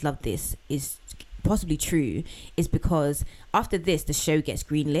Alexis loved this is possibly true is because after this the show gets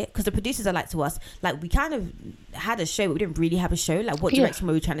greenlit, because the producers are like to us, like, we kind of had a show but we didn't really have a show, like what direction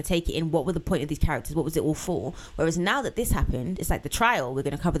were we trying to take it in, what were the point of these characters, what was it all for? Whereas now that this happened, it's like the trial, we're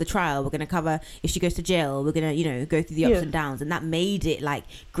going to cover the trial, we're going to cover if she goes to jail, we're going to, you know, go through the ups and downs, and that made it like,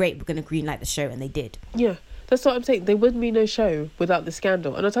 great, we're going to greenlight the show, and they did. Yeah, that's what I'm saying. There wouldn't be no show without the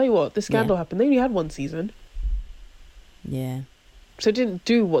scandal. And I'll tell you what, the scandal happened. They only had one season. Yeah. So it didn't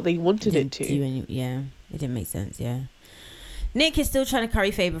do what they wanted it to. It didn't make sense, yeah. Nick is still trying to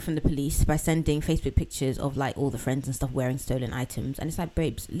curry favour from the police by sending Facebook pictures of like all the friends and stuff wearing stolen items, and it's like,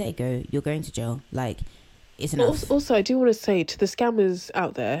 babes, let it go, you're going to jail, like, it's enough. Also, I do want to say to the scammers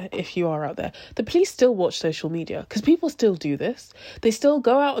out there, if you are out there, the police still watch social media, because people still do this. They still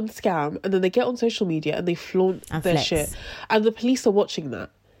go out and scam, and then they get on social media and they flaunt And their flex. shit, and the police are watching that.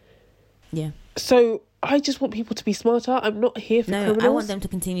 Yeah. So I just want people to be smarter. I'm not here for criminals. I want them to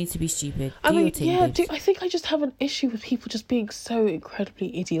continue to be stupid. I Do your mean, thing, yeah, babes. I think I just have an issue with people just being so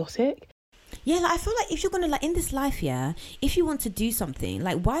incredibly idiotic. Yeah, like, I feel like if you're gonna, like, in this life, yeah, if you want to do something,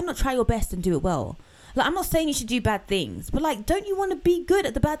 like, why not try your best and do it well? Like, I'm not saying you should do bad things, but like, don't you want to be good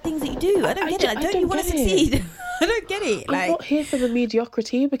at the bad things that you do? I don't get it. Like, don't you want to succeed? I don't get it. I'm not here for the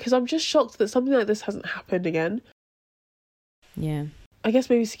mediocrity, because I'm just shocked that something like this hasn't happened again. Yeah. I guess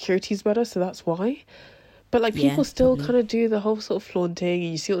maybe security's better, so that's why. But like, people still kind of do the whole sort of flaunting,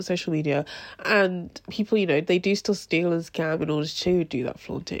 and you see it on social media, and people, you know, they do still steal and scam in order to do that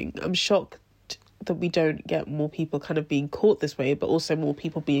flaunting. I'm shocked that we don't get more people kind of being caught this way, but also more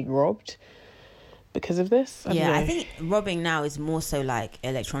people being robbed because of this. I don't know. I think robbing now is more so like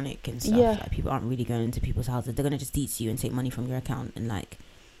electronic and stuff. Yeah. Like, people aren't really going into people's houses. They're gonna just eat you and take money from your account and like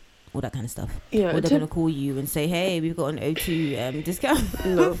all that kind of stuff. Yeah, Or they're gonna call you and say, "Hey, we've got an O2 discount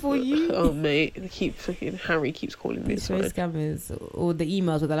No, for you." Oh mate, Harry keeps calling me. It's very scammers. Or the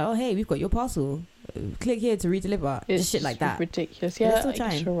emails where they're like, "Oh, hey, we've got your parcel. Click here to redeliver." It's Just shit like that. ridiculous. But they're Yeah, still I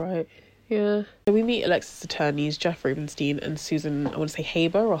guess trying. you're right. Yeah. So we meet Alexis' attorneys, Jeff Rubenstein and Susan, I want to say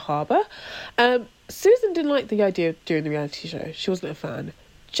Haber or Harbour. Susan didn't like the idea of doing the reality show. She wasn't a fan.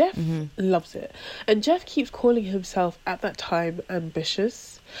 Jeff loves it. And Jeff keeps calling himself, at that time,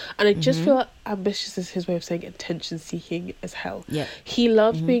 ambitious. And I just feel like ambitious is his way of saying attention-seeking as hell. Yeah. He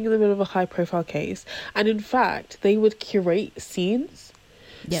loved being in the middle of a high-profile case. And in fact, they would curate scenes.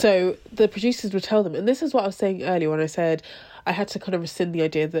 Yep. So the producers would tell them, and this is what I was saying earlier when I said I had to kind of rescind the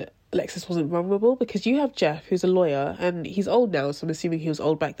idea that Alexis wasn't vulnerable, because you have Jeff, who's a lawyer, and he's old now, so I'm assuming he was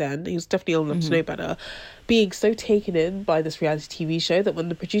old back then. He was definitely old enough to know better, being so taken in by this reality TV show that when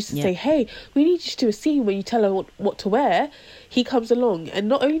the producers say, hey, we need you to do a scene where you tell her what to wear, he comes along, and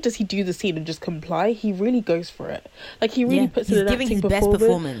not only does he do the scene and just comply, he really goes for it. Like, he really puts in an acting his best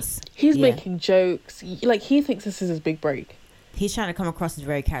performance. He's making jokes. Like, he thinks this is his big break. He's trying to come across as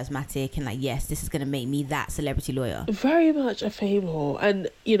very charismatic and like, yes, this is going to make me that celebrity lawyer. Very much a fame whore. And,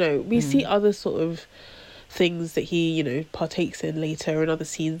 you know, we see other sort of things that he, you know, partakes in later and other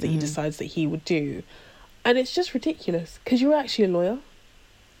scenes that he decides that he would do. And it's just ridiculous because you're actually a lawyer.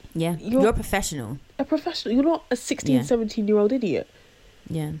 Yeah. You're a professional. A professional. You're not a 16, 17-year-old idiot.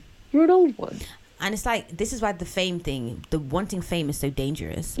 Yeah. You're an old one. And it's like, this is why the fame thing, the wanting fame is so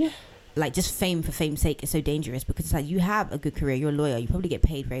dangerous. Yeah. Like, just fame for fame's sake is so dangerous, because it's like, you have a good career, you're a lawyer, you probably get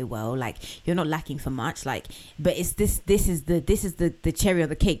paid very well, like, you're not lacking for much, like, but it's this is the cherry on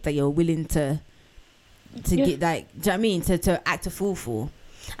the cake that you're willing to get, like, do you know what I mean, to act a fool for.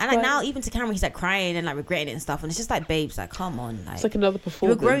 And like, now even to camera, he's like crying and like regretting it and stuff, and it's just like, babes, like, come on, like, it's like another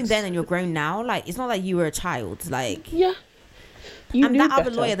performance. You were grown then and you're grown now, like, it's not like you were a child, like, and that other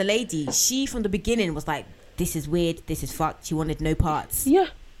lawyer, the lady, she from the beginning was like, this is weird, this is fucked, she wanted no parts.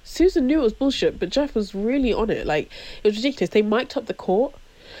 Susan knew it was bullshit, but Jeff was really on it. Like, it was ridiculous. They mic'd up the court,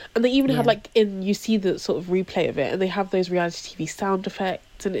 and they even had, like, you see the sort of replay of it, and they have those reality TV sound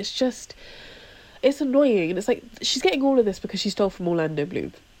effects, and it's just, it's annoying. And it's like, she's getting all of this because she stole from Orlando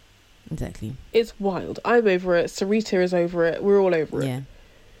Bloom. Exactly. It's wild. I'm over it. Sarita is over it. We're all over it. Yeah.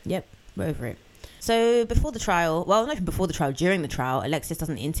 Yep, we're over it. So before the trial, well, not even before the trial, during the trial, Alexis does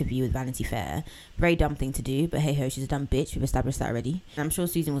an interview with Vanity Fair. Very dumb thing to do, but hey ho, she's a dumb bitch. We've established that already. And I'm sure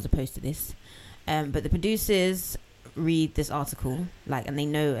Susan was opposed to this. But the producers read this article, like, and they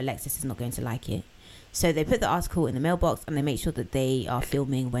know Alexis is not going to like it. So they put the article in the mailbox and they make sure that they are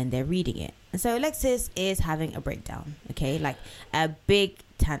filming when they're reading it. And so Alexis is having a breakdown, okay? Like a big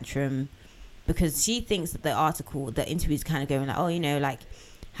tantrum, because she thinks that the interview is kind of going like, oh, you know, like,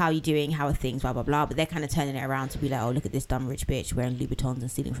 how are you doing? How are things? Blah, blah, blah. But they're kind of turning it around to be like, oh, look at this dumb rich bitch wearing Louboutins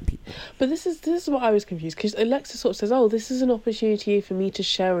and stealing from people. But this is what I was confused, because Alexis sort of says, oh, this is an opportunity for me to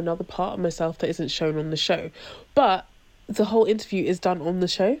share another part of myself that isn't shown on the show. But the whole interview is done on the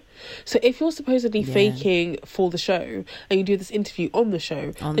show. So if you're supposedly faking for the show and you do this interview on the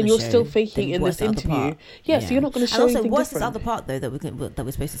show, then you're still faking in this interview. Yeah, so you're not going to show anything different. What's this other part, though, that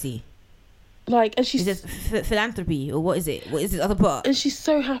we're supposed to see? Like, and she's... Is it philanthropy, or what is it? What is this other part? And she's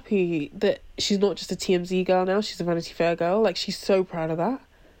so happy that she's not just a TMZ girl now, she's a Vanity Fair girl. Like, she's so proud of that.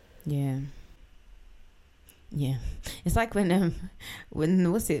 Yeah. Yeah. It's like when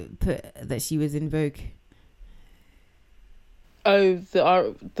what's it put that she was in Vogue? Oh,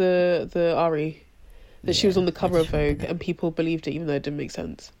 the Ari. That she was on the cover of Vogue and people believed it even though it didn't make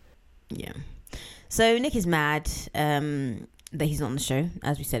sense. Yeah. So Nick is mad that he's not on the show,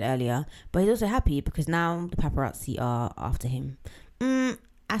 as we said earlier, but he's also happy because now the paparazzi are after him.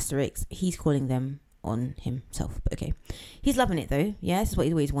 Asterix, he's calling them on himself, but okay. He's loving it though. Yeah, this is what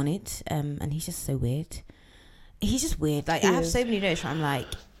he's always wanted. And he's just so weird. He's just weird. Like, I have so many notes where I'm like,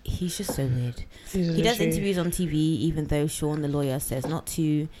 he's just so weird. He does interviews on TV, even though Sean, the lawyer, says not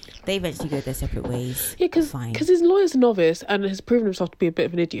to. They eventually go their separate ways. Yeah, because his lawyer's a novice and has proven himself to be a bit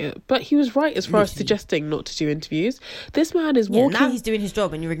of an idiot. But he was right as far as suggesting not to do interviews. This man is walking. Now he's doing his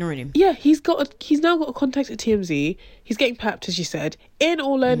job and you're ignoring him. Yeah, he's now got a contact at TMZ. He's getting papped, as you said, in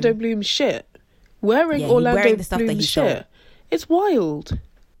Orlando Bloom's shit, wearing Orlando Bloom's shit. It's wild.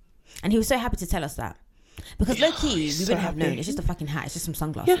 And he was so happy to tell us that. Because low key, we wouldn't have known. It's just a fucking hat. It's just some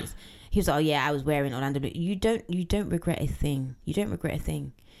sunglasses. Yeah. He was like, oh yeah, I was wearing Orlando Bloom. You don't regret a thing. You don't regret a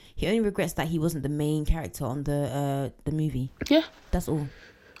thing. He only regrets that he wasn't the main character on the movie. Yeah. That's all.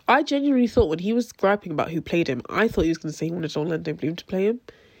 I genuinely thought when he was griping about who played him, I thought he was going to say he wanted Orlando Bloom to play him.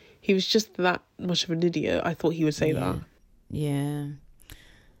 He was just that much of an idiot. I thought he would say that. Yeah.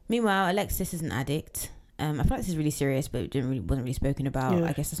 Meanwhile, Alexis is an addict. I feel like this is really serious, but it wasn't really spoken about. Yeah.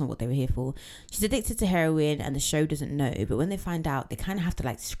 I guess that's not what they were here for. She's addicted to heroin, and the show doesn't know. But when they find out, they kind of have to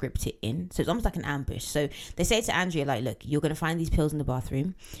like script it in. So it's almost like an ambush. So they say to Andrea, like, look, you're gonna find these pills in the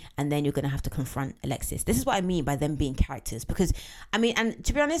bathroom, and then you're gonna have to confront Alexis. This is what I mean by them being characters, because I mean, and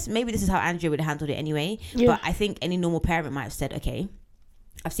to be honest, maybe this is how Andrea would have handled it anyway. Yeah. But I think any normal parent might have said, okay,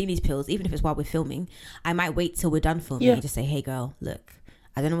 I've seen these pills, even if it's while we're filming, I might wait till we're done filming and just say, hey girl, look,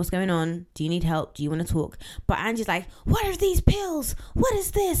 I don't know what's going on. Do you need help? Do you want to talk? But Angie's like, what are these pills? What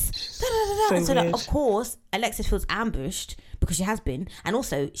is this? Da, da, da, da. And so like, of course, Alexis feels ambushed because she has been. And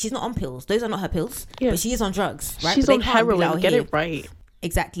also, she's not on pills. Those are not her pills. Yeah. But she is on drugs, right? She's on heroin. Get it right.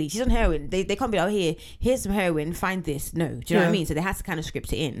 Exactly. She's on heroin. They can't be like, oh, here's some heroin, find this. No. Do you know what I mean? So they have to kind of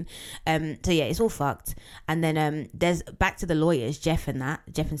script it in. So yeah, it's all fucked. And then there's back to the lawyers, Jeff and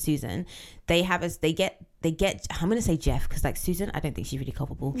Susan. They get I'm gonna say Jeff because like Susan, I don't think she's really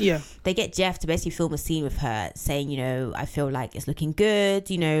culpable. Yeah, they get Jeff to basically film a scene with her saying, you know, I feel like it's looking good,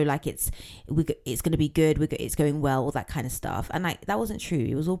 you know, like it's gonna be good, it's going well, all that kind of stuff. And like that wasn't true.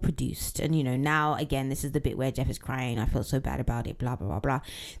 It was all produced. And you know, now again, this is the bit where Jeff is crying, I feel so bad about it, blah blah blah blah.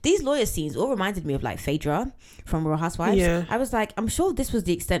 These lawyer scenes all reminded me of like Phaedra from Real Housewives. Yeah. I was like, I'm sure this was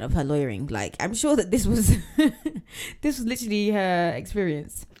the extent of her lawyering. Like I'm sure that this was this was literally her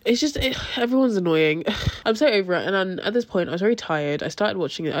experience. It's just everyone's annoying. I'm so over it, and at this point I was very tired. I started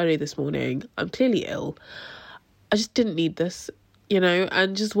watching it early this morning. I'm clearly ill. I just didn't need this, you know.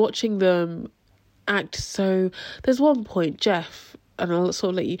 And just watching them act so. There's one point, Jeff, and I'll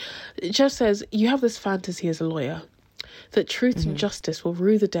sort of let you. Jeff says, "You have this fantasy as a lawyer that truth and justice will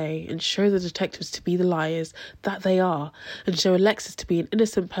rue the day and show the detectives to be the liars that they are, and show Alexis to be an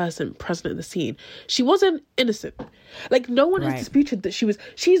innocent person present at the scene." She wasn't innocent. Like, no one has disputed that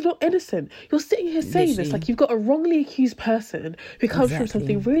she's not innocent. You're sitting here saying this like you've got a wrongly accused person who comes from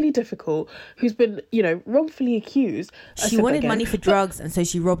something really difficult, who's been, you know, wrongfully accused. She wanted money for drugs, and so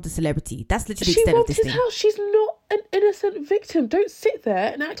she robbed a celebrity. That's literally the extent of this thing. She robbed his house. She's not an innocent victim. Don't sit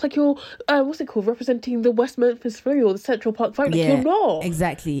there and act like you're representing the West Memphis Three or the Central Park Five. Like you're not.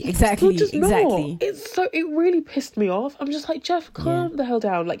 Exactly. You're just not. It really pissed me off. I'm just like, Jeff, calm the hell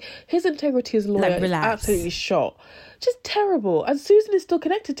down. Like, his integrity as a lawyer is absolutely shot. Just terrible. And Susan is still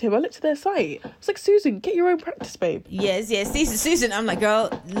connected to him. I looked at their site. I was like, Susan, get your own practice, babe. Yes. Susan, I'm like, girl,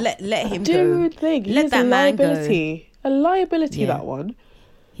 let him go. Do thing. Let that man go. A liability, that one.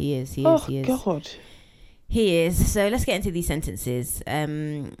 He is. Oh, God. He is. So let's get into these sentences.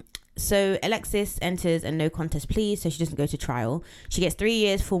 So Alexis enters a no contest plea, so she doesn't go to trial. She gets 3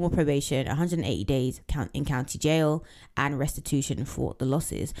 years formal probation, 180 days in county jail, and restitution for the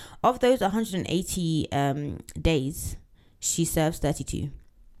losses. Of those 180 days, she serves 32.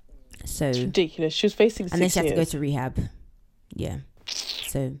 So it's ridiculous. She was facing 6 years. And then she had to go to rehab. Yeah.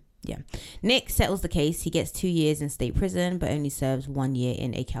 So yeah. Nick settles the case. He gets 2 years in state prison, but only serves 1 year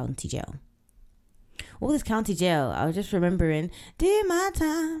in a county jail. All this county jail, I was just remembering, did my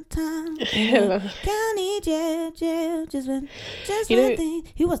time, county jail, just one thing.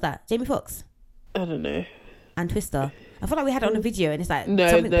 Who was that? Jamie Foxx? I don't know. And Twister. I feel like we had it on a video, and it's like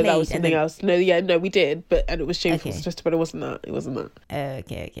no, that was something else. No, we did, and it was Jamie Foxx Twister, but it wasn't that.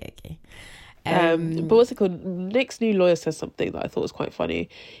 Okay. But what's it called? Nick's new lawyer says something that I thought was quite funny.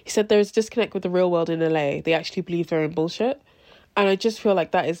 He said there is a disconnect with the real world in LA. They actually believe their own bullshit. And I just feel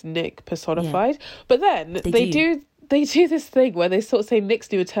like that is Nick personified. Yeah. But then they do this thing where they sort of say Nick's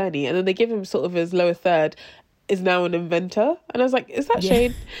new attorney, and then they give him sort of his lower third is now an inventor. And I was like, is that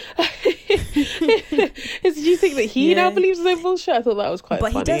Shane? Do you think that he now believes his own bullshit? I thought that was quite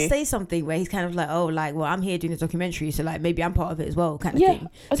funny. But he does say something where he's kind of like, oh, like, well, I'm here doing a documentary, so like maybe I'm part of it as well, kind of thing.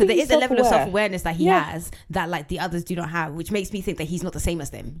 So there is a level of self-awareness that he has that like the others do not have, which makes me think that he's not the same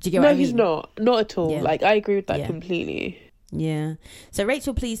as them. Do you get what I mean? No, he's not at all. Like, I agree with that completely. Yeah. So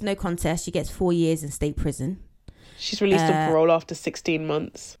Rachel pleads no contest. She gets 4 years in state prison. She's released on parole after 16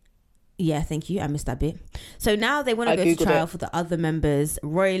 months. Yeah, thank you. I missed that bit. So now they want to go to trial for the other members,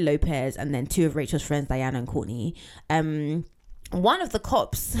 Roy Lopez, and then 2 of Rachel's friends, Diana and Courtney. One of the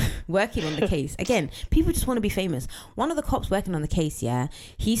cops working on the case, again, people just want to be famous. One of the cops working on the case,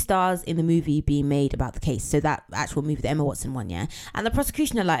 he stars in the movie being made about the case. So that actual movie, the Emma Watson one, and the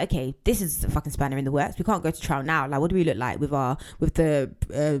prosecution are like, okay, this is a fucking spanner in the works. We can't go to trial now. Like, what do we look like with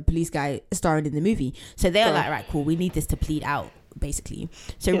the police guy starring in the movie? So they're like, right, cool, we need this to plead out, basically.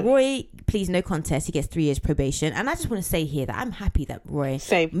 So Roy pleads no contest. He gets 3 years probation, and I just want to say here that I'm happy that Roy,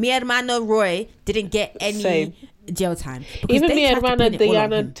 mi hermano Roy, didn't get any jail time. Even mi hermana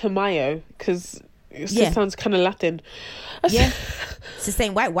Diana Tamayo, because it just sounds kind of Latin. Yeah, it's the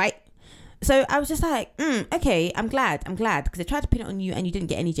same white. So I was just like, okay, I'm glad, because they tried to pin it on you and you didn't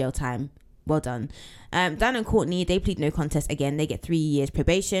get any jail time. well done. Dan and Courtney, they plead no contest again. They get 3 years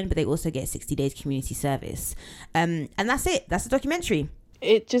probation, but they also get 60 days community service. And that's it. That's the documentary.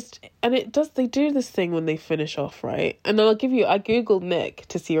 They do this thing when they finish off, right? And then I googled Nick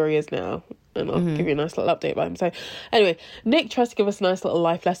to see where he is now, and I'll give you a nice little update about him. So anyway, Nick tries to give us a nice little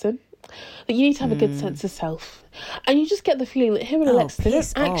life lesson that you need to have a good sense of self, and you just get the feeling that him and Alexa, they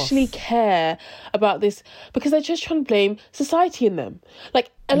don't actually care about this, because they're just trying to blame society in them. Like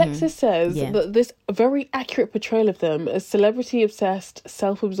Alexis says that this very accurate portrayal of them as celebrity obsessed,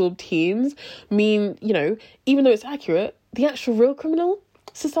 self-absorbed teens mean, you know, even though it's accurate, the actual real criminal,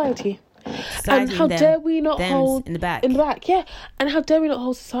 society. And how dare we not hold in the back, yeah, and how dare we not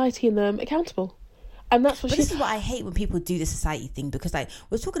hold society and them accountable. And that's what this is what I hate when people do the society thing, because like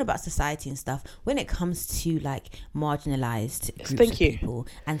we're talking about society and stuff when it comes to like marginalized groups of people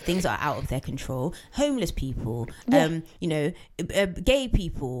and things that are out of their control, homeless people, you know, gay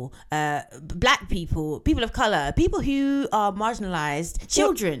people, black people, people of color, people who are marginalized,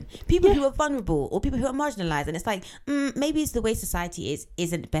 children, people who are vulnerable, or people who are marginalized. And it's like, maybe it's the way society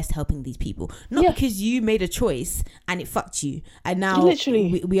isn't best helping these people, not because you made a choice and it fucked you and now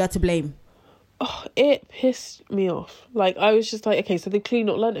literally we are to blame. Oh, it pissed me off. Like, I was just like, okay, so they've clearly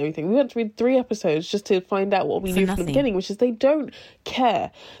not learned anything. We went to read 3 episodes just to find out what we knew from the beginning, which is they don't care.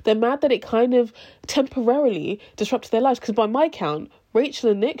 They're mad that it kind of temporarily disrupted their lives. Because by my count,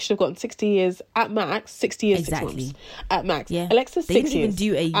 Rachel and Nick should have gotten 60 years at max. 60 years, 6 months at max. Yeah. Alexis, 6 years. They didn't even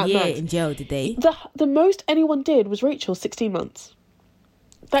do a year in jail, did they? The most anyone did was Rachel, 16 months.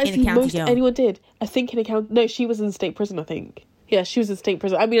 That is the most anyone did. I think in a county. No, she was in state prison, I think. Yeah, she was in state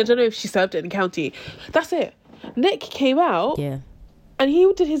prison. I mean, I don't know if she served it in a county. That's it. Nick came out and he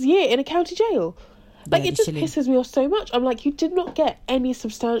did his year in a county jail. Like, it just pisses me off so much. I'm like, you did not get any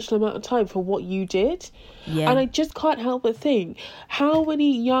substantial amount of time for what you did. Yeah. And I just can't help but think how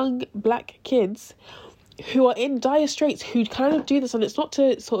many young black kids who are in dire straits who kind of do this, and it's not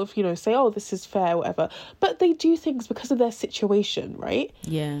to sort of, you know, say, oh, this is fair, whatever, but they do things because of their situation, right?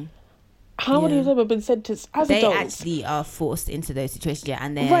 Yeah. How many of them have been sentenced as adults? They actually are forced into those situations,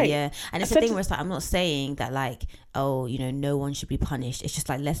 and they're and it's a thing where it's like, I'm not saying that like, oh, you know, no one should be punished. It's just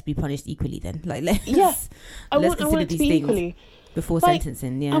like, let's be punished equally then. Like, let's I want it to be equally before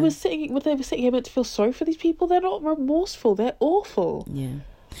sentencing. Yeah, they were sitting here meant to feel sorry for these people. They're not remorseful. They're awful. Yeah.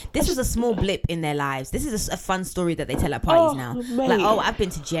 This was a small blip in their lives. This is a fun story that they tell at parties now. Mate. Like, oh, I've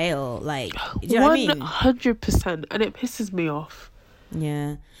been to jail. Like, do you know what I mean? 100%, and it pisses me off.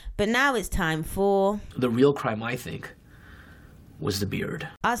 Yeah. But now it's time for... The real crime, I think, was the beard.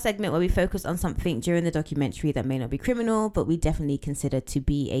 Our segment where we focus on something during the documentary that may not be criminal, but we definitely consider to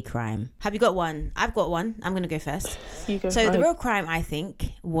be a crime. Have you got one? I've got one. I'm going to go first. You go. So the real crime, I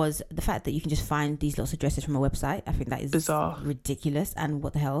think, was the fact that you can just find these lots of dresses from a website. I think that is bizarre, ridiculous, and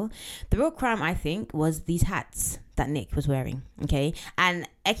what the hell. The real crime, I think, was these hats that Nick was wearing. Okay, and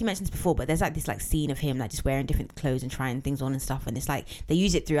Eki mentioned this before, but there's like this like scene of him like just wearing different clothes and trying things on and stuff, and it's like they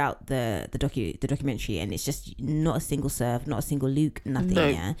use it throughout the documentary, and it's just not a single serve, not a single Luke, nothing.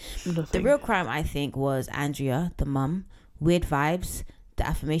 Nothing. The real crime, I think, was Andrea, the mum. Weird vibes. The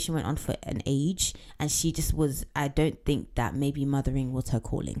affirmation went on for an age, and she just was, I don't think that maybe mothering was her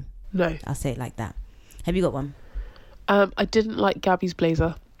calling. No, I'll say it like that. Have you got one? I didn't like Gabby's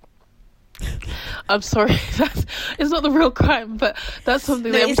blazer. I'm sorry, it's not the real crime, but that's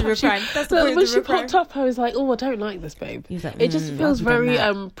something that is the real crime. That's the when she popped up, I was like, oh, I don't like this, babe. Like, it just feels very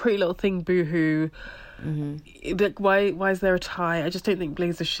Pretty Little Thing boohoo. Like, why is there a tie? I just don't think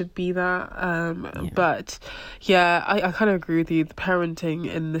blazer should be that. But yeah, I kind of agree with you. The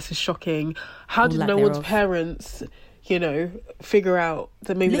parenting in this is shocking. How did no one's parents, you know, figure out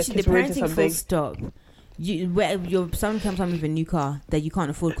that maybe their kids were into something? Full stop. Your son comes home with a new car that you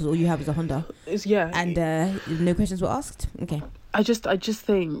can't afford because all you have is a Honda. And no questions were asked. Okay. I just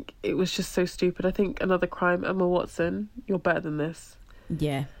think it was just so stupid. I think another crime, Emma Watson, you're better than this.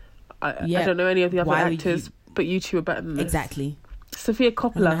 Yeah. I don't know any of the other actors, but you two are better than this. Exactly. Sofia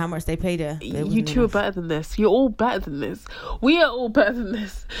Coppola. I don't know how much they paid her. You two are better than this. You're all better than this. We are all better than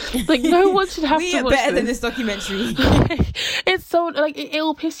this. Like, no one should have to watch this. We are better than this documentary. It's so, like,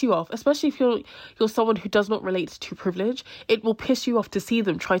 it'll piss you off, especially if you're someone who does not relate to privilege. It will piss you off to see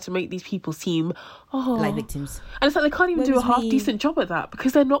them try to make these people seem like victims. And it's like they can't even do a half decent job at that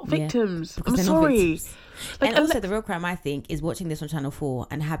because they're not victims. I'm sorry. Like, and also the real crime, I think, is watching this on Channel 4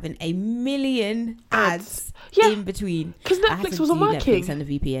 and having a million ads in between. Because Netflix wasn't working. Netflix and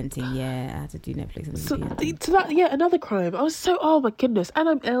the VPN thing, I had to do Netflix and the VPN thing. So that, another crime. I was so, oh my goodness. And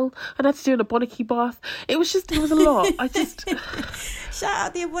I'm ill. And I had to do an Aboniki bath. It was a lot. I just... Shout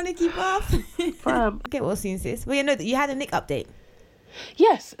out the Aboniki bath. I get what scenes this. Well, you know, you had a Nick update.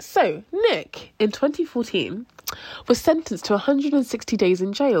 Yes, so Nick, in 2014, was sentenced to 160 days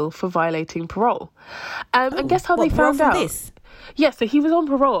in jail for violating parole. And guess how they found out? This? Yeah, so he was on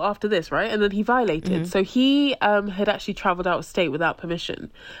parole after this, right? And then he violated. So he had actually travelled out of state without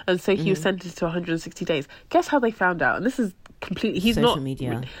permission. And so he was sentenced to 160 days. Guess how they found out? And this is completely... Social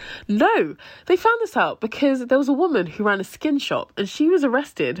media. No, they found this out because there was a woman who ran a skin shop and she was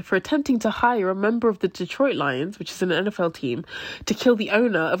arrested for attempting to hire a member of the Detroit Lions, which is an NFL team, to kill the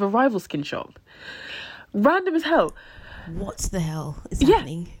owner of a rival skin shop. Random as hell. What the hell is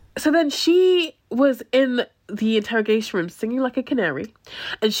happening? So then she was in the interrogation room singing like a canary,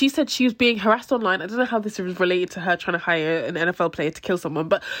 and she said she was being harassed online. I don't know how this was related to her trying to hire an NFL player to kill someone,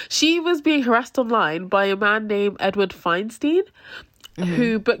 but she was being harassed online by a man named Edward Feinstein,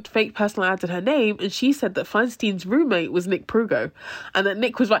 who booked fake personal ads in her name, and she said that Feinstein's roommate was Nick Prugo, and that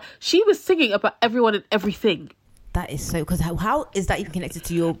Nick was right. She was singing about everyone and everything. That is so... Because how is that even connected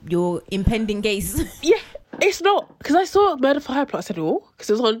to your impending case? Yeah. It's not, because I saw Murder for Hire Plot. I said, oh, because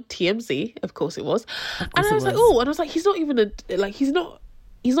it was on TMZ. Of course it was. And I was like, oh, and I was like, he's not even he's not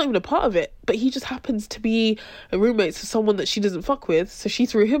even a part of it, but he just happens to be a roommate to someone that she doesn't fuck with, so she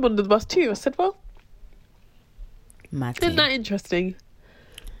threw him under the bus too. I said, well, mad thing. Isn't that interesting?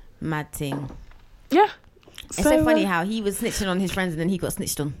 Mad thing. Yeah. It's so funny how he was snitching on his friends and then he got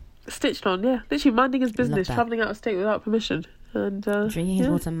snitched on. Stitched on, yeah. Literally minding his business, travelling out of state without permission. And drinking his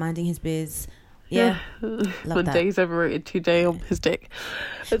water, minding his biz. Yeah. Love One that. day he's overrated, 2 day on his dick.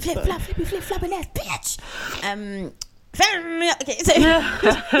 Flip, flop, flippy, flip, flopping ass, bitch. Okay, so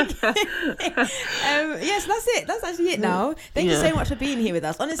yes, that's it. That's actually it now. Thank you so much for being here with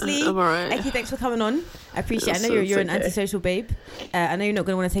us. Honestly, I'm alright. Eki, thanks for coming on. I appreciate it. I know you're an antisocial babe. I know you're not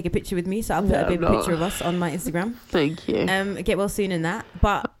going to want to take a picture with me, so I'll put a baby picture of us on my Instagram. Thank you. Get well soon in that.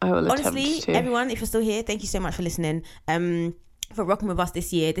 But I will honestly, everyone, if you're still here, thank you so much for listening. For rocking with us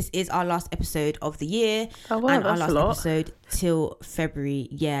this year. This is our last episode of the year. Oh wow, and that's our last a lot. episode till February.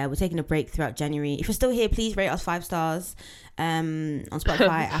 Yeah, we're taking a break throughout January. If you're still here, please rate us 5 stars on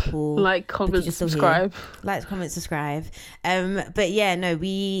Spotify, Apple. Like, comment, subscribe. Like, comment, subscribe. But yeah, no,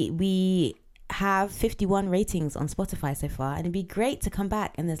 we have 51 ratings on Spotify so far, and it'd be great to come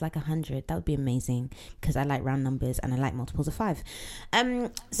back and there's like 100. That would be amazing because I like round numbers and I like multiples of 5. So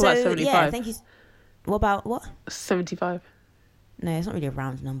 75? yeah, thank you. What about what? 75. No, it's not really a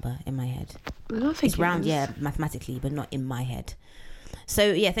round number in my head. I don't think it's round, yeah, mathematically, but not in my head.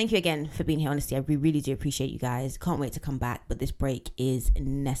 So yeah, thank you again for being here. Honestly, we really do appreciate you guys. Can't wait to come back, but this break is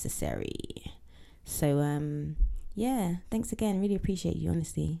necessary. So yeah, thanks again. Really appreciate you,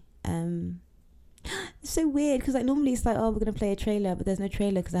 honestly. It's so weird because like normally it's like, oh, we're gonna play a trailer, but there's no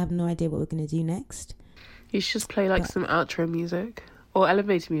trailer because I have no idea what we're gonna do next. You should play like some outro music or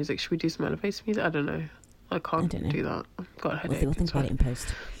elevator music. Should we do some elevator music? I don't know. I can't do that. I've got a headache. We'll think about it in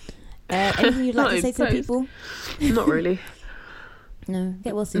post. Anything you'd like to say to the people? Not really. No,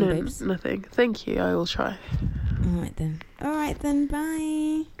 get well soon, babes. Nothing. Thank you. I will try. All right then.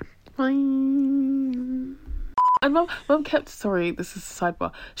 Bye. Bye. And mum kept. Sorry, this is a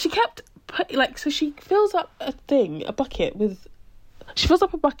sidebar. She kept so she fills up a bucket with. She fills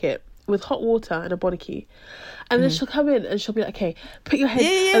up a bucket with hot water and a boniki, and then she'll come in and she'll be like, okay, put your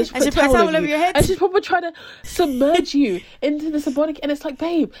head, and she'll put a towel over your head, and she's probably trying to submerge you into this boniki, and it's like,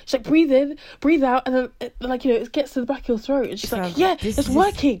 babe, she's like, breathe in, breathe out, and then it gets to the back of your throat, and she's like, yeah, it's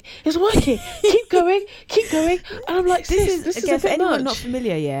working, keep going, and I'm like, this is again, a for bit anyone much. not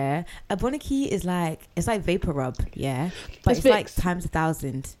familiar, yeah, a boniki is like, it's like vapor rub, yeah, but it's like times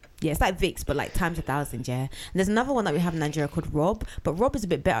 1,000. Yeah, it's like Vicks, but like times 1,000, yeah. And there's another one that we have in Nigeria called Rob, but Rob is a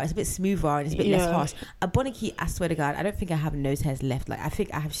bit better. It's a bit smoother and it's a bit less harsh. A boniki, I swear to God, I don't think I have nose hairs left. Like, I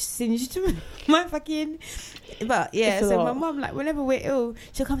think I have singed my fucking... But yeah, so my mum, like, whenever we're ill,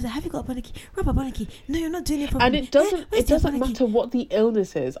 she'll come and say, have you got a boniki? Rob, a boniki. No, you're not doing it properly. And it doesn't matter what the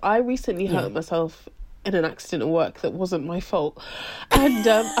illness is. I recently hurt myself in an accident at work that wasn't my fault, and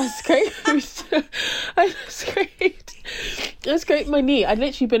I scraped my knee. I'd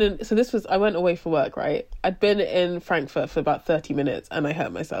literally been in, I went away for work, right? I'd been in Frankfurt for about 30 minutes and I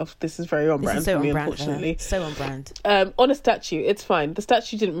hurt myself. This is very on brand for me, unfortunately. So on brand. On a statue, it's fine. The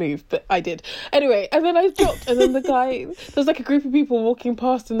statue didn't move, but I did. Anyway, and then I dropped, and then there was like a group of people walking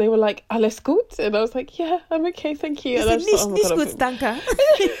past and they were like, alles gut? And I was like, yeah, I'm okay, thank you. And I was like, nicht gut, danke. I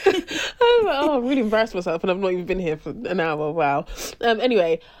was like, I'm really embarrassed myself, and I've not even been here for an hour. Wow.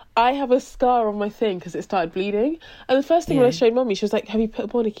 Anyway, I have a scar on my thing because it started bleeding, and the first thing when I showed Mummy, she was like, have you put a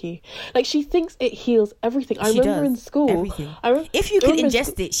boniki? Like, she thinks it heals everything. I remember in school, everything. If you could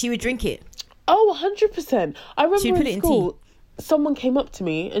ingest it, she would drink it. Oh, 100%. I remember in school, someone came up to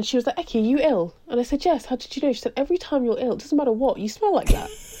me and she was like, Eki, are you ill? And I said, yes. How did you know? She said, every time you're ill, it doesn't matter what, you smell like that.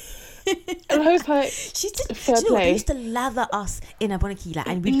 And I was like, she did. fair You know what, play. they used to lather us in Aboniki, like,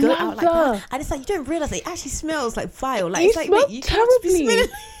 and we'd go out like that, and it's like you don't realize it actually smells like vile. Like, You it's like, smell mate, you can't just be terribly. smelling.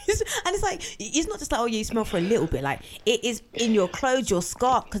 And it's like, it's not just like, oh, you smell for a little bit. Like, it is in your clothes, your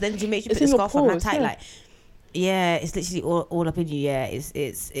scarf, because then you make sure you It's put the in your scarf on that pores, tight. yeah. Like, yeah, it's literally all up in you. Yeah,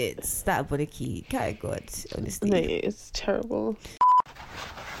 it's that Aboniki. God, honestly. Mate, it's terrible.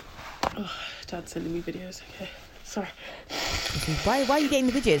 Oh, Dad's sending me videos. Okay, sorry. Why are you getting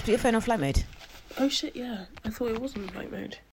the videos? Put your phone on flight mode. Oh shit, yeah. I thought it was on flight mode.